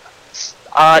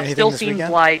 It still seems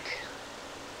like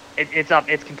it's up.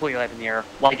 It's completely up in the air.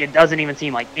 Like, it doesn't even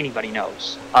seem like anybody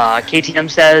knows. KTM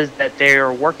says that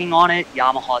they're working on it.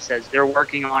 Yamaha says they're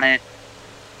working on it.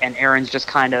 And Aaron's just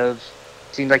kind of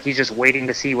seems like he's just waiting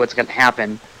to see what's going to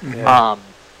happen. Yeah.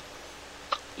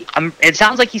 It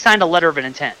sounds like he signed a letter of an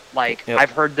intent. Like,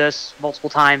 I've heard this multiple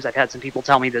times. I've had some people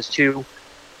tell me this too.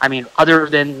 I mean, other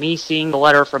than me seeing the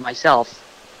letter for myself,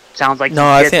 sounds like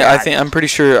I'm pretty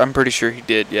sure he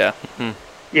did. Yeah.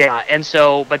 Yeah, and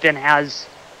so, but then as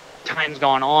time's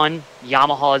gone on,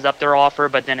 Yamaha is up their offer,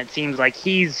 but then it seems like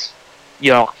he's,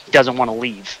 doesn't want to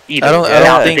leave either. I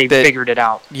don't think they've figured it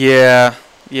out. Yeah,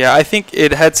 I think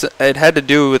it had to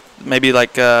do with maybe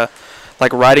like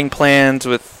writing plans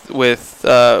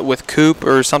with Coop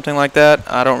or something like that.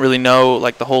 I don't really know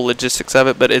like the whole logistics of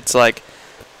it, but it's like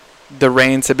the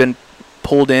reins have been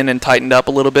pulled in and tightened up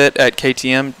a little bit at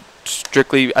KTM,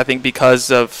 strictly I think because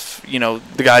of the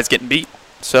guys getting beat.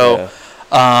 So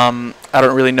I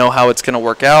don't really know how it's going to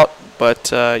work out, but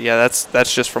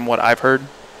that's just from what I've heard.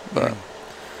 But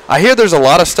I hear there's a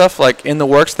lot of stuff like in the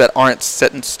works that aren't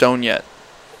set in stone yet.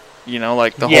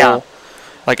 Like the whole,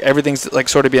 like everything's like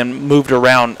sort of being moved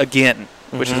around again,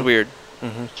 which is weird.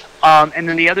 And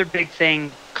then the other big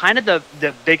thing, kind of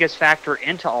the biggest factor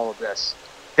into all of this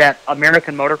that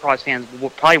American motocross fans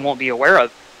probably won't be aware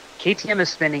of, KTM is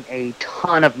spending a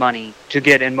ton of money to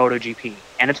get in MotoGP,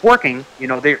 and it's working.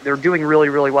 They're doing really,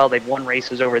 really well. They've won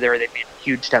races over there. They've made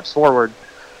huge steps forward.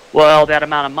 Well, that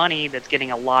amount of money that's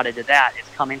getting allotted to that is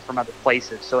coming from other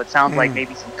places. So it sounds like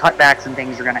maybe some cutbacks and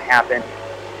things are going to happen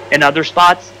in other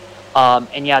spots.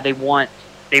 And yeah, they want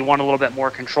a little bit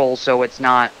more control, so it's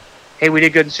not, hey, we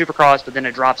did good in Supercross, but then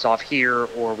it drops off here,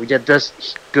 or we did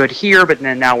this good here, but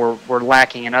then now we're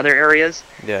lacking in other areas.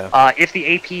 Yeah. If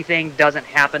the AP thing doesn't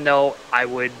happen, though, I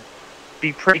would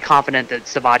be pretty confident that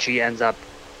Savatgy ends up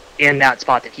in that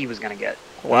spot that he was going to get.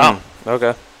 Wow.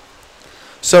 Okay.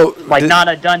 So not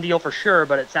a done deal for sure,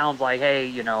 but it sounds like,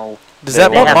 hey, does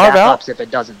that bump Marv out? If it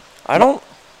doesn't,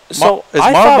 So is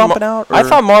I Marv thought bumping out? I or-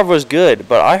 thought Marv was good,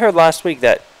 but I heard last week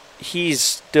that he's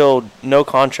still no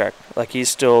contract. Like he's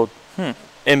still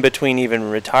in between even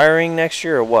retiring next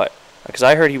year or what? Because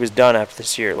I heard he was done after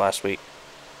this year last week.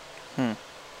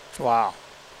 Wow.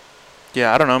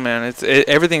 Yeah, I don't know, man.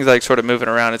 Everything's like sort of moving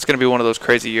around. It's going to be one of those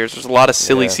crazy years. There's a lot of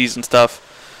silly season stuff,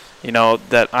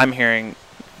 that I'm hearing.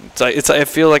 I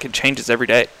feel like it changes every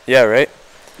day. Yeah, right.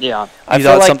 Yeah. I You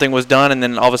feel thought like something was done, and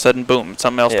then all of a sudden, boom,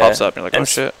 something else pops up. And you're like, And oh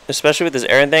shit. Especially with this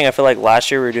Aaron thing, I feel like last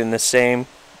year we were doing the same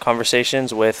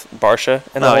conversations with Barsha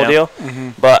and the Oh, whole yeah. deal. Mm-hmm.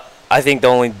 But I think the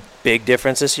only big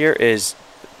difference this year is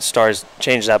Stars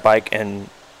changed that bike and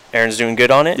Aaron's doing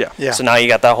good on it. Yeah. Yeah. So now you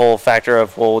got that whole factor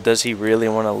of, well, does he really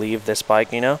want to leave this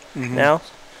bike, now?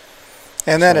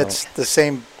 And then So- it's the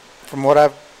same, from what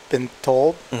I've been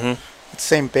told, Mm-hmm. it's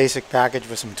the same basic package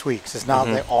with some tweaks. It's not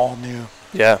the all new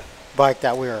Yeah. bike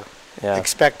that we were Yeah.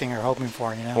 expecting or hoping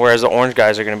for, Whereas the orange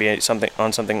guys are going to be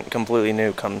something completely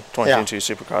new come 2022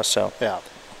 Supercross. So Yeah.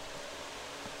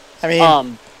 I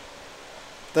mean,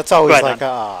 that's always go ahead,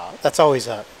 that's always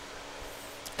a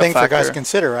thing for guys factor. to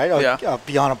consider, right? Yeah. I'll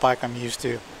be on a bike I'm used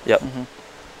to. yep.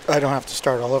 I don't have to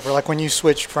start all over. Like when you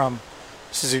switched from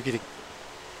Suzuki to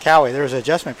Cowie, there was an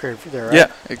adjustment period for there, right? Yeah,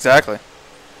 exactly.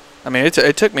 I mean, it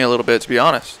took me a little bit, to be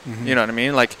honest. Mhm. You know what I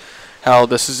mean? Like how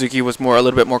the Suzuki was a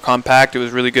little bit more compact. It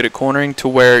was really good at cornering. To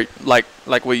where, like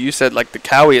what you said, like the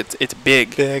Cowie, it's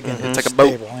big. Big and It's like a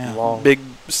boat. stable, yeah. Long. Big,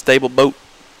 stable boat.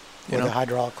 You With know? a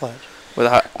hydraulic clutch.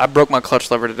 I broke my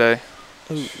clutch lever today.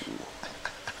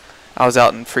 I was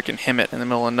out in freaking Hemet in the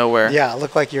middle of nowhere. Yeah, it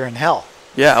looked like you're in hell.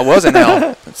 Yeah, I was in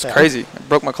hell. It's Yeah. crazy. I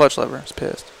broke my clutch lever. I was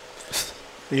pissed.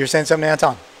 You were saying something,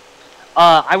 Anton?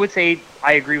 I would say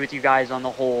I agree with you guys on the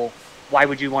whole. Why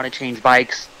would you want to change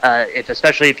bikes?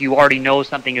 Especially if you already know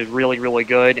something is really, really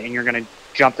good and you're going to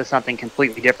jump to something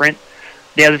completely different.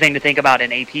 The other thing to think about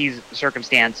in AP's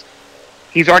circumstance,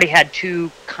 he's already had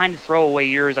 2 kind of throwaway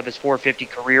years of his 450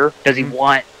 career. Does he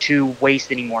want to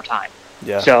waste any more time?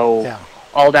 Yeah. So Yeah.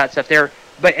 all that stuff there.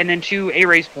 But and then to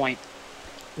A-Ray's point,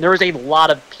 there is a lot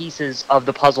of pieces of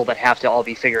the puzzle that have to all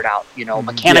be figured out.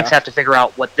 Mechanics have to figure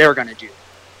out what they're going to do.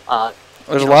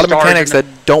 There's a lot of Stars mechanics in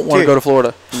that don't want to Dude. go to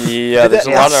Florida. Yeah, there's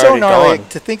a That's lot so already gnarly gone.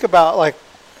 to think about, like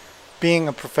being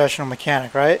a professional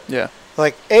mechanic, right? Yeah.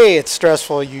 Like, it's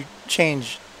stressful. You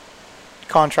change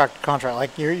contract to contract.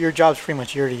 Like your job's pretty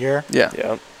much year to year, Yeah.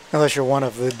 Yeah. unless you're one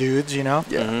of the dudes, Yeah.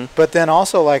 Mhm. But then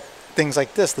also like things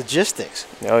like this, logistics.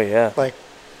 Oh yeah. Like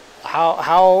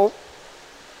how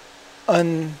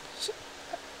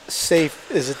unsafe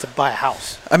is it to buy a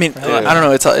house? I mean, Right. I don't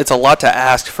know. It's a lot to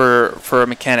ask for a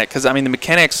mechanic, because I mean the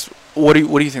mechanics. What do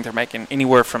you think they're making?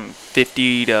 Anywhere from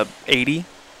 50 to 80.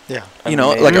 Yeah. You know,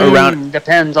 Maybe. like around.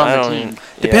 Depends on I the don't- team.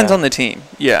 Depends yeah. on the team.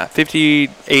 Yeah, 50,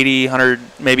 80, 100,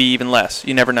 maybe even less.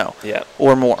 You never know. Yeah.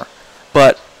 Or more.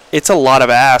 But it's a lot of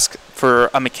ask for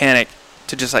a mechanic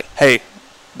to just like, hey,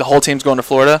 the whole team's going to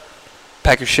Florida.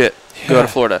 Pack your shit. Go to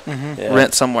Florida. Yeah.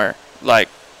 Rent somewhere. Like,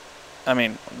 I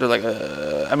mean, they're like,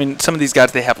 I mean, some of these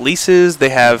guys, they have leases. They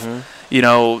have,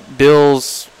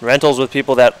 bills. Rentals with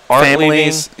people that aren't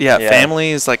Families. leaving. Yeah,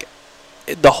 families. Like,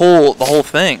 the whole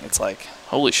thing. It's like,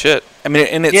 holy shit. I mean,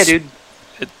 and it's, Yeah,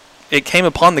 dude. it came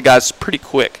upon the guys pretty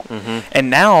quick. Mm-hmm. And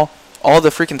now all the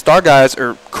freaking star guys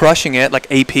are crushing it,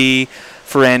 like AP,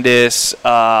 Ferrandis,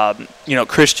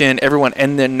 Christian, everyone.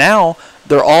 And then now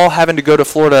they're all having to go to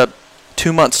Florida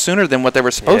 2 months sooner than what they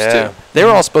were supposed Yeah. to. They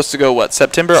were all supposed to go,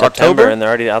 September, October? and they're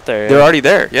already out there. They're yeah. already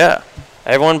there, yeah.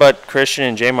 Everyone but Christian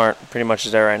and J-Mart pretty much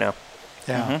is there right now.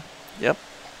 Yeah. Mhm. Yep.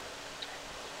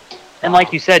 And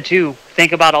like you said too,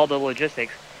 think about all the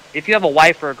logistics. If you have a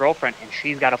wife or a girlfriend and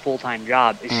she's got a full-time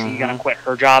job, is she gonna quit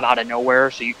her job out of nowhere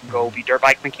so you can go be dirt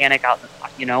bike mechanic out?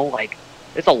 Like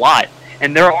it's a lot.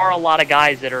 And there are a lot of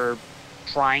guys that are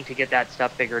trying to get that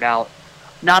stuff figured out.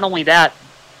 Not only that,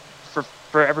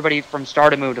 for everybody from Star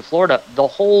to move to Florida, the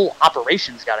whole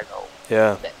operation's got to go.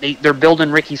 Yeah. They're building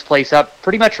Ricky's place up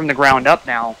pretty much from the ground up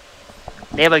now.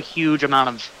 They have a huge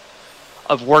amount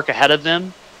of work ahead of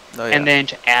them. Oh, yeah. And then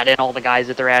to add in all the guys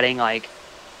that they're adding, like,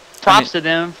 props to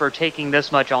them for taking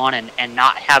this much on and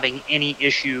not having any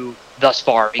issue thus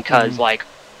far, because, like,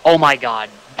 oh my God,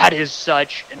 that is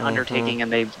such an undertaking, and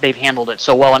they've handled it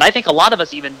so well. And I think a lot of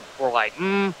us even were like,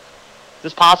 is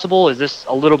this possible? Is this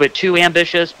a little bit too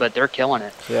ambitious? But they're killing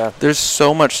it. Yeah. There's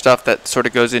so much stuff that sort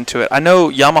of goes into it. I know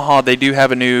Yamaha, they do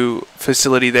have a new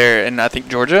facility there in, I think,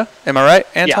 Georgia. Am I right,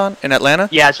 Anton? In Atlanta?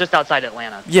 Yeah, it's just outside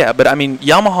Atlanta. Yeah, but I mean,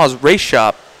 Yamaha's race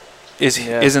shop is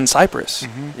in Cyprus. Yeah,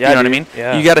 You know what I dude. mean?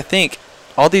 Yeah. You got to think,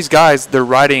 all these guys, they're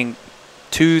riding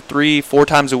 2, 3, 4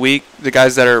 times a week. The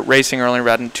guys that are racing are only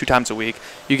riding 2 times a week.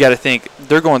 You got to think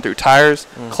they're going through tires,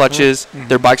 clutches.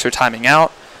 Their bikes are timing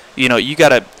out. You know, you got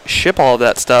to ship all of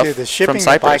that stuff Dude, the shipping from the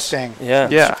Cyprus. bike thing.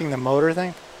 Yeah. Shipping the motor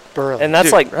thing. Burly. And that's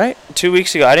Dude, like right? 2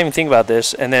 weeks ago. I didn't even think about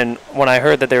this. And then when I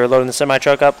heard that they were loading the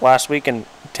semi-truck up last week and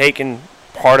taking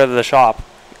part of the shop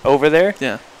over there,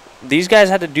 these guys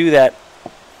had to do that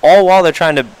all while they're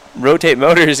trying to rotate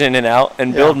motors in and out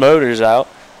and build motors out.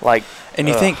 Like, and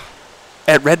you think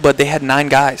at Redbud they had 9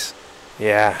 guys.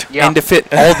 Yeah. And to fit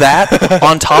all that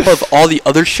on top of all the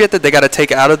other shit that they got to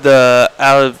take out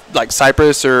of like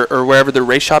Cyprus or wherever the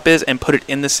race shop is and put it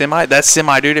in the semi. That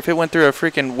semi, dude, if it went through a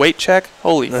freaking weight check,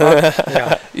 holy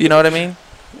fuck. You know what I mean?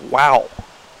 Wow.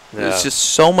 There's just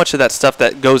so much of that stuff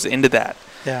that goes into that.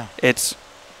 Yeah. It's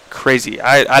crazy.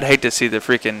 I'd hate to see the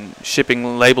freaking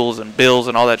shipping labels and bills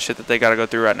and all that shit that they got to go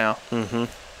through right now.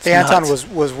 Hey, Anton, was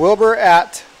Wilbur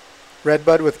at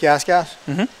Redbud with Gas?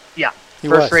 Yeah. He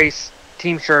First was. race,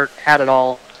 team shirt, had it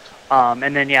all. And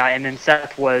then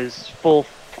Seth was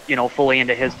fully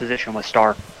into his position with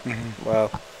Star.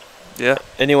 Wow. Yeah.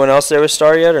 Anyone else there with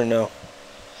Star yet or no?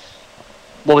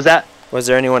 What was that? Was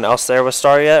there anyone else there with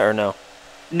Star yet or no?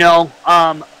 No.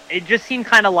 It just seemed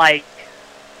kind of like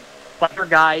other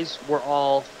guys were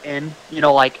all in. You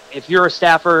know, like if you're a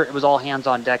staffer, it was all hands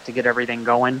on deck to get everything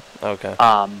going. Okay.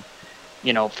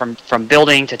 You know, from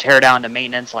building to tear down to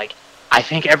maintenance, like I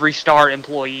think every Star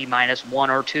employee minus 1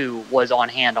 or 2 was on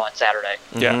hand on Saturday.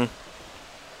 Yeah.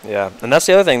 Yeah, and that's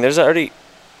the other thing. There's already,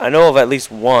 I know of at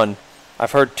least one.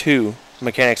 I've heard 2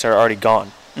 mechanics are already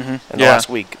gone in the last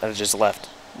week that have just left.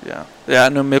 Yeah. Yeah, I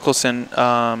know Mickelson,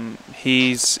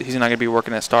 he's not going to be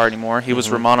working at Star anymore. He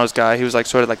was Romano's guy. He was like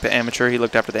sort of like the amateur. He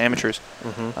looked after the amateurs.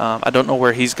 I don't know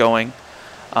where he's going.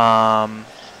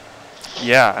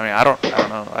 Yeah, I mean, I don't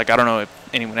know. Like, I don't know if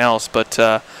anyone else, but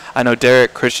I know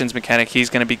Derek Christian's mechanic.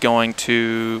 He's going to be going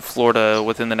to Florida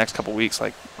within the next couple weeks.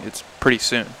 Like, it's pretty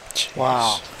soon.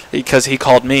 Wow. Because he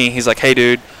called me. He's like, "Hey,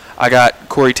 dude, I got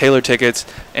Corey Taylor tickets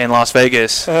in Las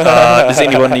Vegas. Does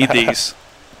anyone need these?"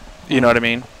 You know what I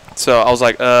mean? So I was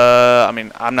like, I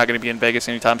mean, I'm not going to be in Vegas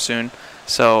anytime soon.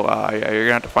 So you're going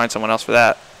to have to find someone else for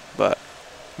that. But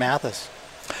Mathis.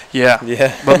 Yeah.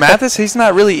 But Mathis, he's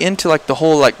not really into like the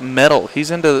whole like metal.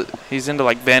 He's into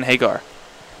like Van Hagar.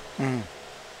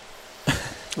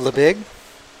 LeBig?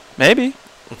 Maybe.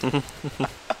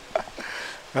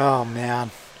 Oh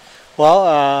man.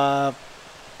 Well,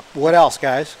 what else,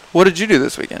 guys? What did you do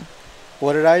this weekend?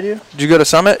 What did I do? Did you go to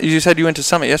Summit? You said you went to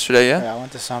Summit yesterday, yeah? Yeah, I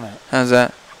went to Summit. How's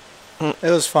that?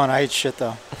 It was fun. I ate shit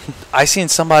though. I seen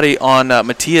somebody on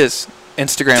Matia's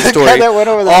Instagram story. The guy that went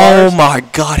over the oh bars? my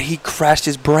God, he crashed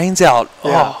his brains out.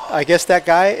 Yeah. Oh. I guess that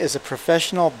guy is a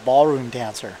professional ballroom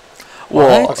dancer.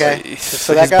 Well, okay.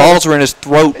 So his that guy balls were in his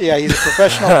throat. Yeah, he's a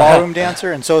professional ballroom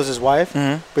dancer, and so is his wife.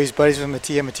 Mhm. But he's buddies with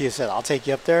Mattia. Mattia said, "I'll take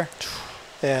you up there."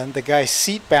 And the guy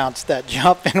seat bounced that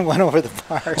jump and went over the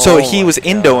bar. So he was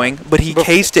endoing, but he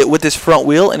cased it with his front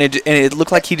wheel, and it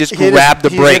looked like he just He hit grabbed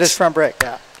his, the he hit his brakes. front brake.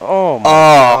 Yeah. Oh my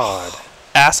God.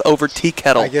 Ass over tea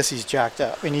kettle. I guess he's jacked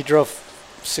up, and he drove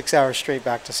 6 hours straight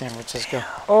back to San Francisco.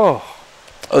 Oh,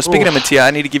 speaking of Oof. Mattia,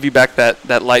 I need to give you back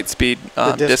that light speed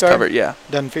The disc guard cover. Yeah.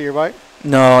 Doesn't fit your bike.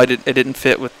 No, it didn't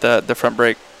fit with the front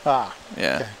brake. Ah.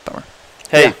 Yeah. Okay. Bummer.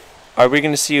 Hey, are we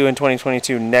going to see you in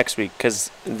 2022 next week?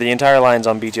 Because the entire line's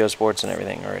on BTO Sports and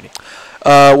everything already.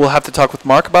 We'll have to talk with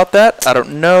Mark about that. I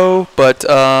don't know, but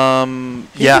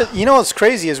yeah. You know what's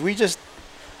crazy is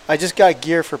I just got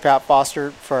gear for Pat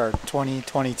Foster for our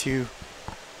 2022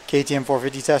 KTM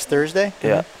 450 test Thursday.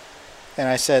 Yeah. And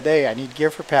I said, hey, I need gear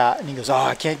for Pat. And he goes,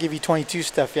 I can't give you 22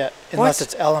 stuff yet unless What?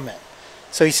 it's Element.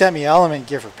 So he sent me Element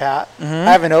gear for Pat. Mhm.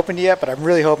 I haven't opened it yet, but I'm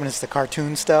really hoping it's the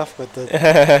cartoon stuff with the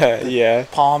Yeah.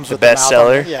 palms The with the mouth on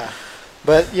bestseller. it. Yeah.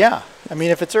 But yeah, I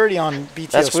mean, if it's already on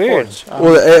BTO That's weird. Sports.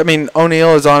 Well, I mean,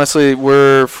 O'Neill is honestly,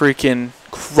 we're freaking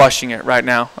crushing it right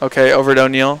now. Okay, over at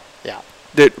O'Neill. Yeah.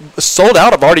 Dude, sold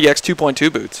out of RDX 2.2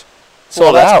 boots.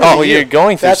 Sold that's out. 'cause Oh, of you. you're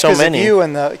going through That's so 'cause of many. you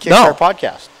and the Kickstarter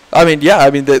podcast. I mean, yeah. I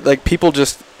mean, like people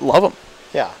just love them.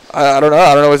 Yeah. I don't know.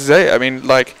 I don't know what to say. I mean,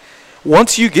 like,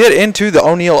 once you get into the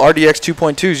O'Neill RDX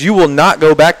 2.2s, you will not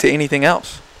go back to anything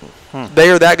else. They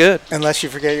are that good. Unless you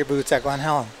forget your boots at Glen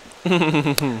Helen.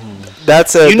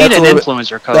 That's a You need that's a an little bit-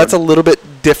 influencer code. That's a little bit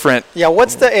different. Yeah,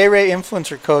 what's the A-Ray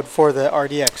influencer code for the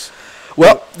RDX?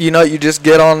 Well, you just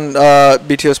get on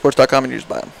btosports.com and you just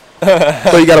buy them.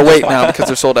 But you got to wait now because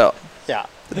they're sold out. Yeah,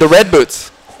 The red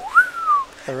boots.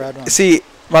 the red one. See,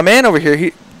 my man over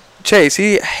here, Chase,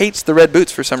 he hates the red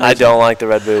boots for some reason. I don't like the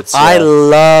red boots. I yeah.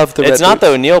 love the red It's not boots.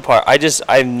 the O'Neill part.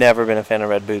 I've never been a fan of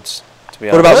red boots, to be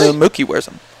What honest. about when Mookie wears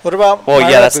them? What about Well, my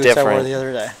yeah, red that's boots I wore different. the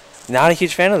other day? Not a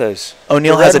huge fan of those.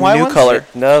 O'Neal The has red a and white new ones? color.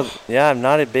 No, yeah, I'm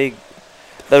not a big.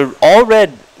 The all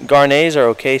red Garnets are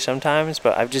okay sometimes,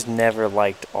 but I've just never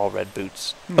liked all red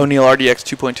boots. O'Neal RDX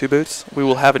 2.2 boots. We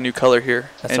will have a new color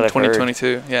here That's in what I've heard.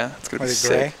 2022. Yeah, it's gonna Are be they sick.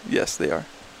 gray? Yes, they are.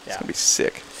 It's Yeah. gonna be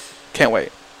sick. Can't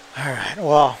wait. All right.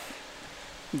 Well,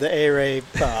 the A-Ray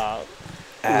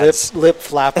Ads. lip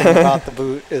flapping about the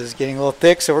boot is getting a little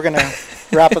thick, so we're gonna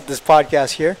wrap up this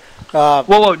podcast here.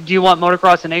 Whoa, do you want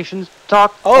Motocross the Nations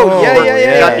talk? Oh, yeah. We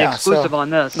got the yeah. exclusive So- on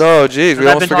this. Oh, geez, we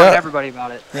I've almost been talking to forgot. everybody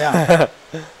about it. Yeah.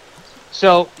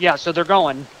 So they're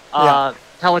going.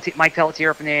 Mike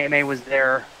Pelletier from the AMA was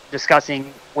there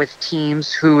discussing with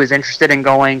teams who is interested in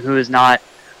going, who is not.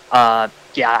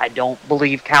 I don't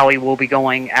believe Cowie will be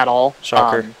going at all.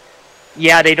 Shocker.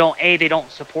 They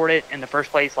don't support it in the first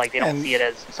place. Like, they don't see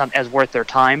it as worth their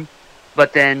time.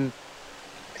 But then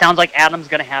sounds like Adam's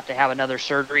going to have another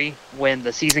surgery when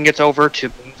the season gets over to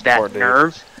move that Poor dude.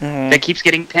 nerve that keeps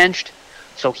getting pinched.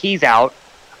 So he's out.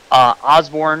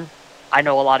 Osborne, I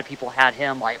know a lot of people had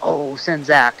him like, oh, send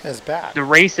Zach. That's bad. The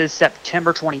race is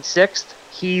September 26th.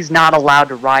 He's not allowed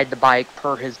to ride the bike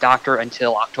per his doctor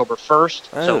until October 1st.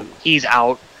 Oh. So he's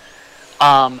out.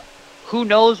 Who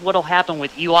knows what'll happen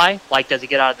with Eli? Like, does he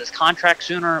get out of this contract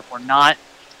sooner or not?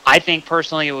 I think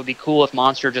personally it would be cool if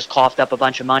Monster just coughed up a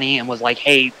bunch of money and was like,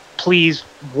 hey, please,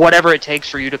 whatever it takes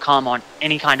for you to come on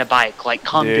any kind of bike, like,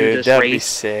 come do Dude, this that'd be race.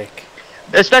 sick.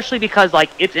 Especially because,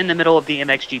 like, it's in the middle of the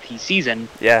MXGP season.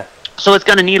 Yeah. So it's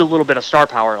going to need a little bit of star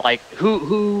power. Like,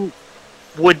 who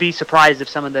would be surprised if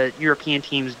some of the European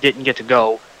teams didn't get to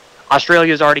go?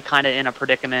 Australia's already kind of in a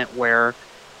predicament where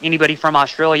anybody from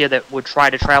Australia that would try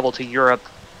to travel to Europe,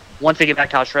 once they get back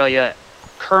to Australia,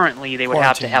 currently they would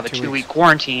have to have a 2-week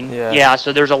quarantine. Yeah.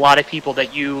 So there's a lot of people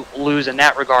that you lose in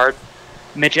that regard.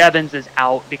 Mitch Evans is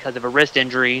out because of a wrist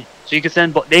injury. So you could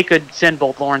they could send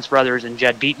both Lawrence brothers and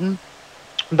Jed Beaton.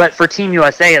 But for Team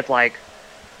USA, it's like,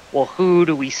 well, who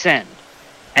do we send?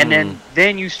 And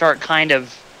then you start kind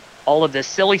of all of this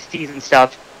silly season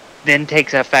stuff then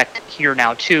takes effect here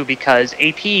now too, because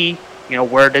AP,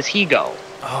 where does he go?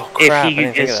 Oh, crap. If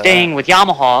he is staying with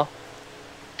Yamaha,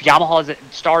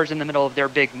 Stars in the middle of their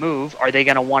big move. Are they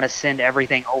going to want to send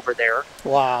everything over there?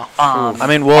 Wow. I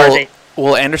mean,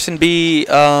 will Anderson be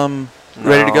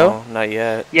ready to go? Not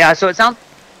yet. Yeah, so it sounds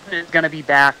like it's going to be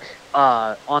back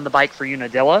on the bike for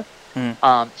Unadilla.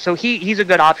 So he's a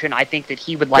good option. I think that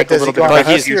he would like a little bit of But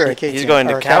a he's going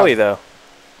to Cowie, though.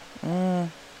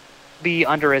 Be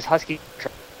under his Husky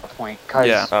point, because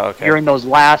Yeah. you're in those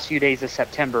last few days of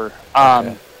September.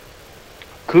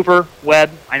 Cooper Webb,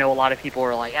 I know a lot of people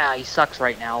are like, he sucks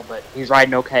right now, but he's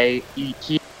riding okay.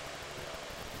 He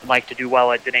would like to do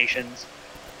well at Donations.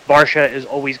 Barsha is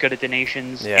always good at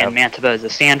Donations, and Mantova is a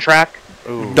sand track.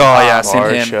 Ooh.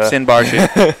 Send him. Send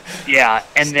Barsha. Yeah,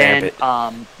 and Stamp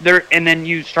then then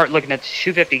you start looking at the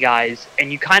 250 guys,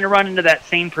 and you kind of run into that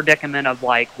same predicament of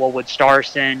like, well, would Star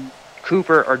send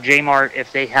Cooper or J-Mart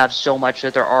if they have so much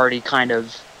that they're already kind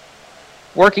of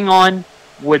working on?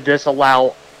 Would this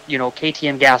allow,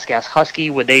 KTM Gas Husky?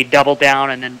 Would they double down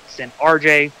and then send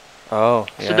RJ? Oh,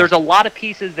 yeah. So there's a lot of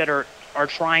pieces that are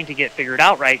trying to get figured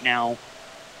out right now.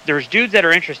 There's dudes that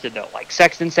are interested, though. Like,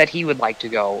 Sexton said he would like to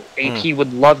go. AP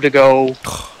would love to go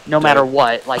no matter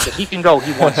what. Like, if he can go,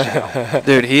 he wants to go.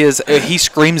 Dude, he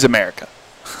screams America.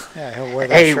 Yeah, he'll wear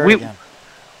that shirt again.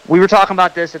 We were talking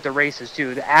about this at the races,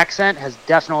 too. The accent has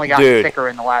definitely gotten thicker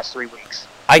in the last 3 weeks.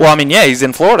 He's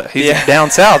in Florida. He's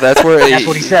down south. That's where That's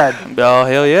what he said. Oh,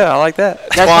 hell yeah. I like that.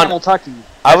 That's Hamilton.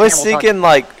 I was thinking,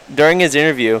 like, during his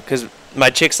interview, because my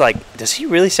chick's like, does he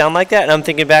really sound like that? And I'm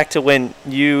thinking back to when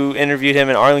you interviewed him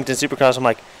in Arlington Supercross. I'm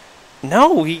like,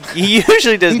 no, he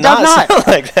usually does not sound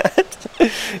like that.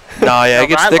 It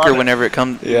gets thicker whenever it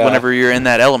comes. Whenever you're in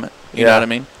that element. You know what I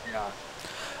mean? Yeah.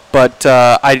 But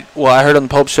I heard on the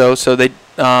Pulp Show, so they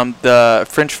the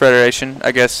French Federation,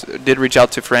 I guess, did reach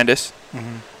out to Ferrandis,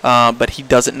 but he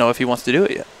doesn't know if he wants to do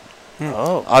it yet.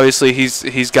 Oh. Obviously,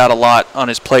 he's got a lot on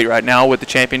his plate right now with the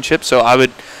championship. So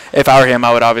if I were him,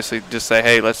 I would obviously just say,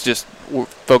 hey, let's just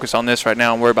focus on this right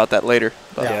now and worry about that later.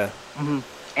 But,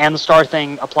 And the Star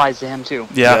thing applies to him too.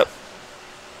 Yeah.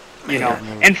 Yep.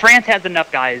 And France has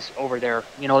enough guys over there.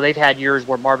 They've had years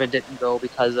where Marvin didn't go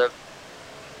because of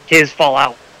his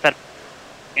fallout.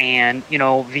 And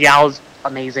Vial's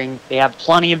amazing. They have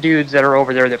plenty of dudes that are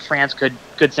over there that France could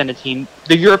send a team.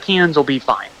 The Europeans will be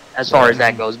fine as far as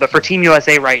that goes. But for Team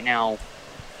USA right now,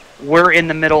 we're in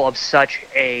the middle of such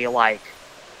a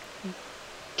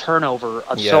turnover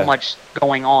of so much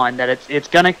going on that it's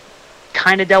gonna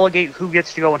kind of delegate who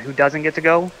gets to go and who doesn't get to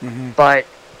go. But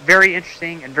very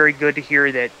interesting and very good to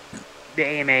hear that the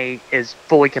AMA is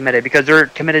fully committed because they're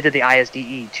committed to the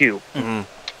ISDE too. Mm-hmm.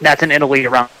 That's in Italy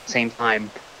around the same time.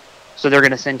 So they're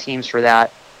going to send teams for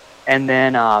that. And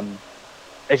then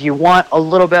if you want a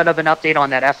little bit of an update on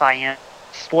that FIM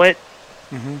split,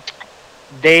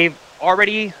 they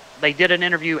did an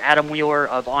interview. Adam Wheeler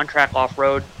of On Track Off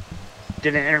Road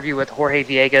did an interview with Jorge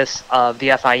Villegas of the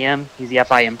FIM. He's the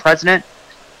FIM president.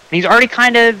 And he's already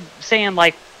kind of saying,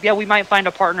 like, yeah, we might find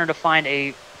a partner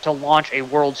to launch a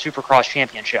World Supercross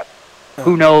Championship.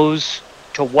 Who knows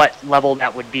to what level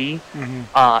that would be,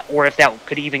 or if that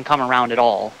could even come around at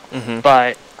all.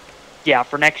 But yeah,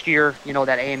 for next year,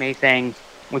 that AMA thing,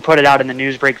 we put it out in the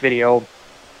Newsbreak video,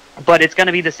 but it's going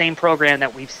to be the same program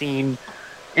that we've seen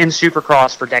in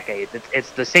Supercross for decades.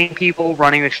 It's the same people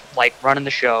running the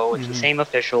show. It's the same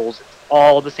officials. It's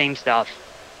all the same stuff.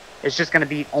 It's just going to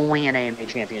be only an AMA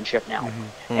championship now.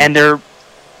 And a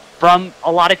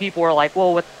lot of people are like,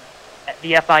 well, with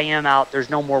the FIM out, there's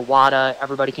no more WADA.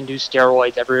 Everybody can do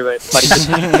steroids. Everybody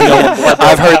can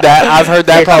I've heard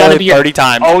that probably 30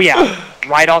 times. Oh yeah,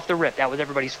 right off the rip. That was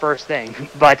everybody's first thing.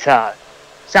 But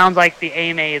sounds like the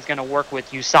AMA is going to work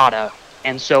with USADA,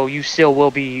 and so you still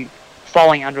will be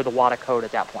falling under the WADA code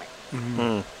at that point.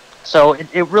 So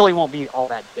it really won't be all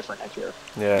that different next year.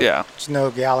 Yeah. There's no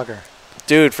Gallagher.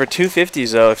 Dude, for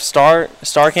 250s though, if Star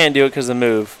can't do it because of the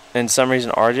move, and some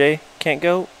reason RJ can't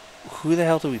go, who the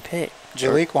hell do we pick?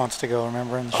 Jalik wants to go,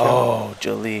 remember, in the show? Oh,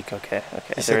 Jalik. Okay.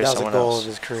 He said that was a goal of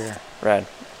his career. Rad.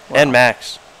 Wow. And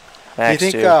Max. Do you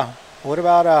think, what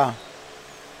about,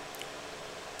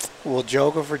 will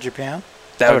Joe go for Japan?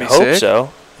 I would hope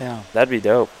so. Yeah. That'd be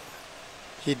dope.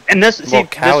 And this was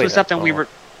something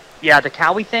the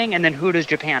Cowie thing, and then who does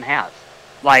Japan have?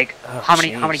 Like, how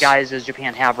many guys does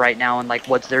Japan have right now, and like,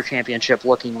 what's their championship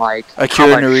looking like?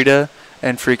 Akira Narita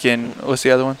and freaking, what's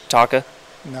the other one? Taka?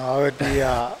 No, it would be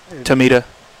Tomita.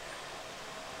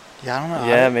 Yeah, I don't know.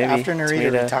 Yeah, maybe. After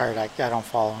Narita retired, I don't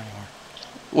follow anymore.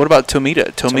 What about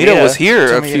Tomita? Tomita was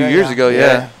here a few years ago.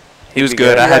 Yeah. He was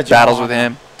good. I had battles with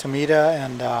him. Tomita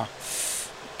and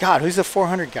God, who's the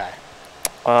 400 guy?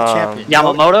 Champion.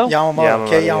 Yamamoto.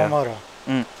 Kei Yamamoto.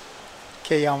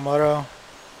 Kei Yamamoto,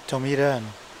 Tomita, and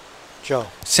Joe.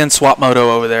 Send Swap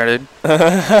Moto over there, dude.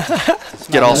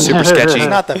 Get all super sketchy. It's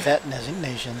not the vet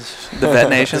nations. The vet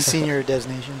nations? The senior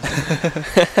designations.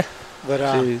 But,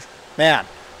 man,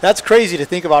 that's crazy to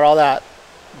think about all that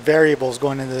variables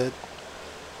going into the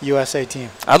USA team.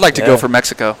 I'd like to go for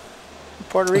Mexico.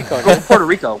 Puerto Rico. Go for Puerto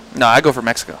Rico. No, I go for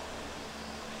Mexico.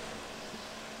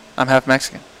 I'm half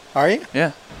Mexican. Are you?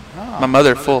 Yeah. Oh. My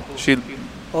mother full.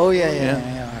 Oh,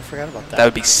 yeah. I forgot about that. That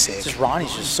would be sick. Just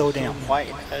Ronnie's just so damn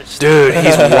white. Dude,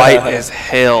 he's white as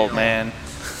hell, man.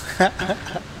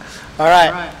 All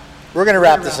right. We're going to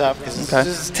wrap this up because this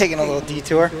is taking a little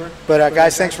detour. But,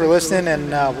 guys, thanks for listening,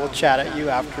 and we'll chat at you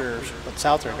after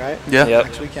Southwick, right? Yeah.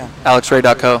 Next weekend.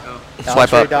 AlexRay.co.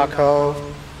 Swipe up.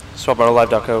 AlexRay.co.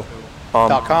 SwapMotoLive.co.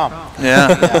 .com.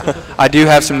 Yeah. I do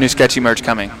have some new sketchy merch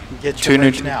coming. Get your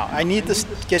merch now. I need the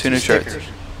sketchy new stickers. shirts.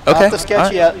 Okay. Not the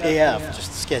sketchy AF,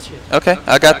 just the sketchy. Okay,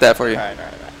 I got that for you. All right.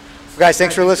 Well, guys,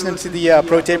 thanks for listening to the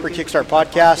Pro Taper Kickstart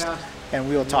podcast, and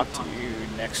we will talk to you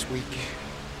next week.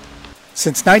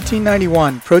 Since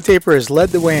 1991, Pro Taper has led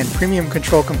the way in premium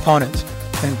control components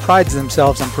and prides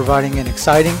themselves on providing an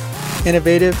exciting,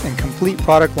 innovative, and complete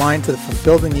product line to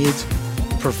fulfill the needs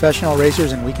of professional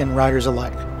racers and weekend riders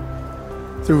alike.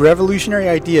 Through revolutionary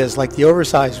ideas like the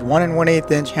oversized 1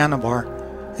 1/8 inch handlebar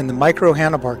and the micro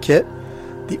handlebar kit,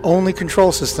 the only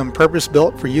control system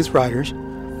purpose-built for youth riders,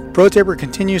 Pro Taper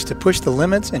continues to push the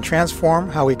limits and transform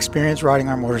how we experience riding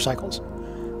our motorcycles.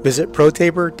 Visit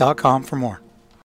ProTaper.com for more.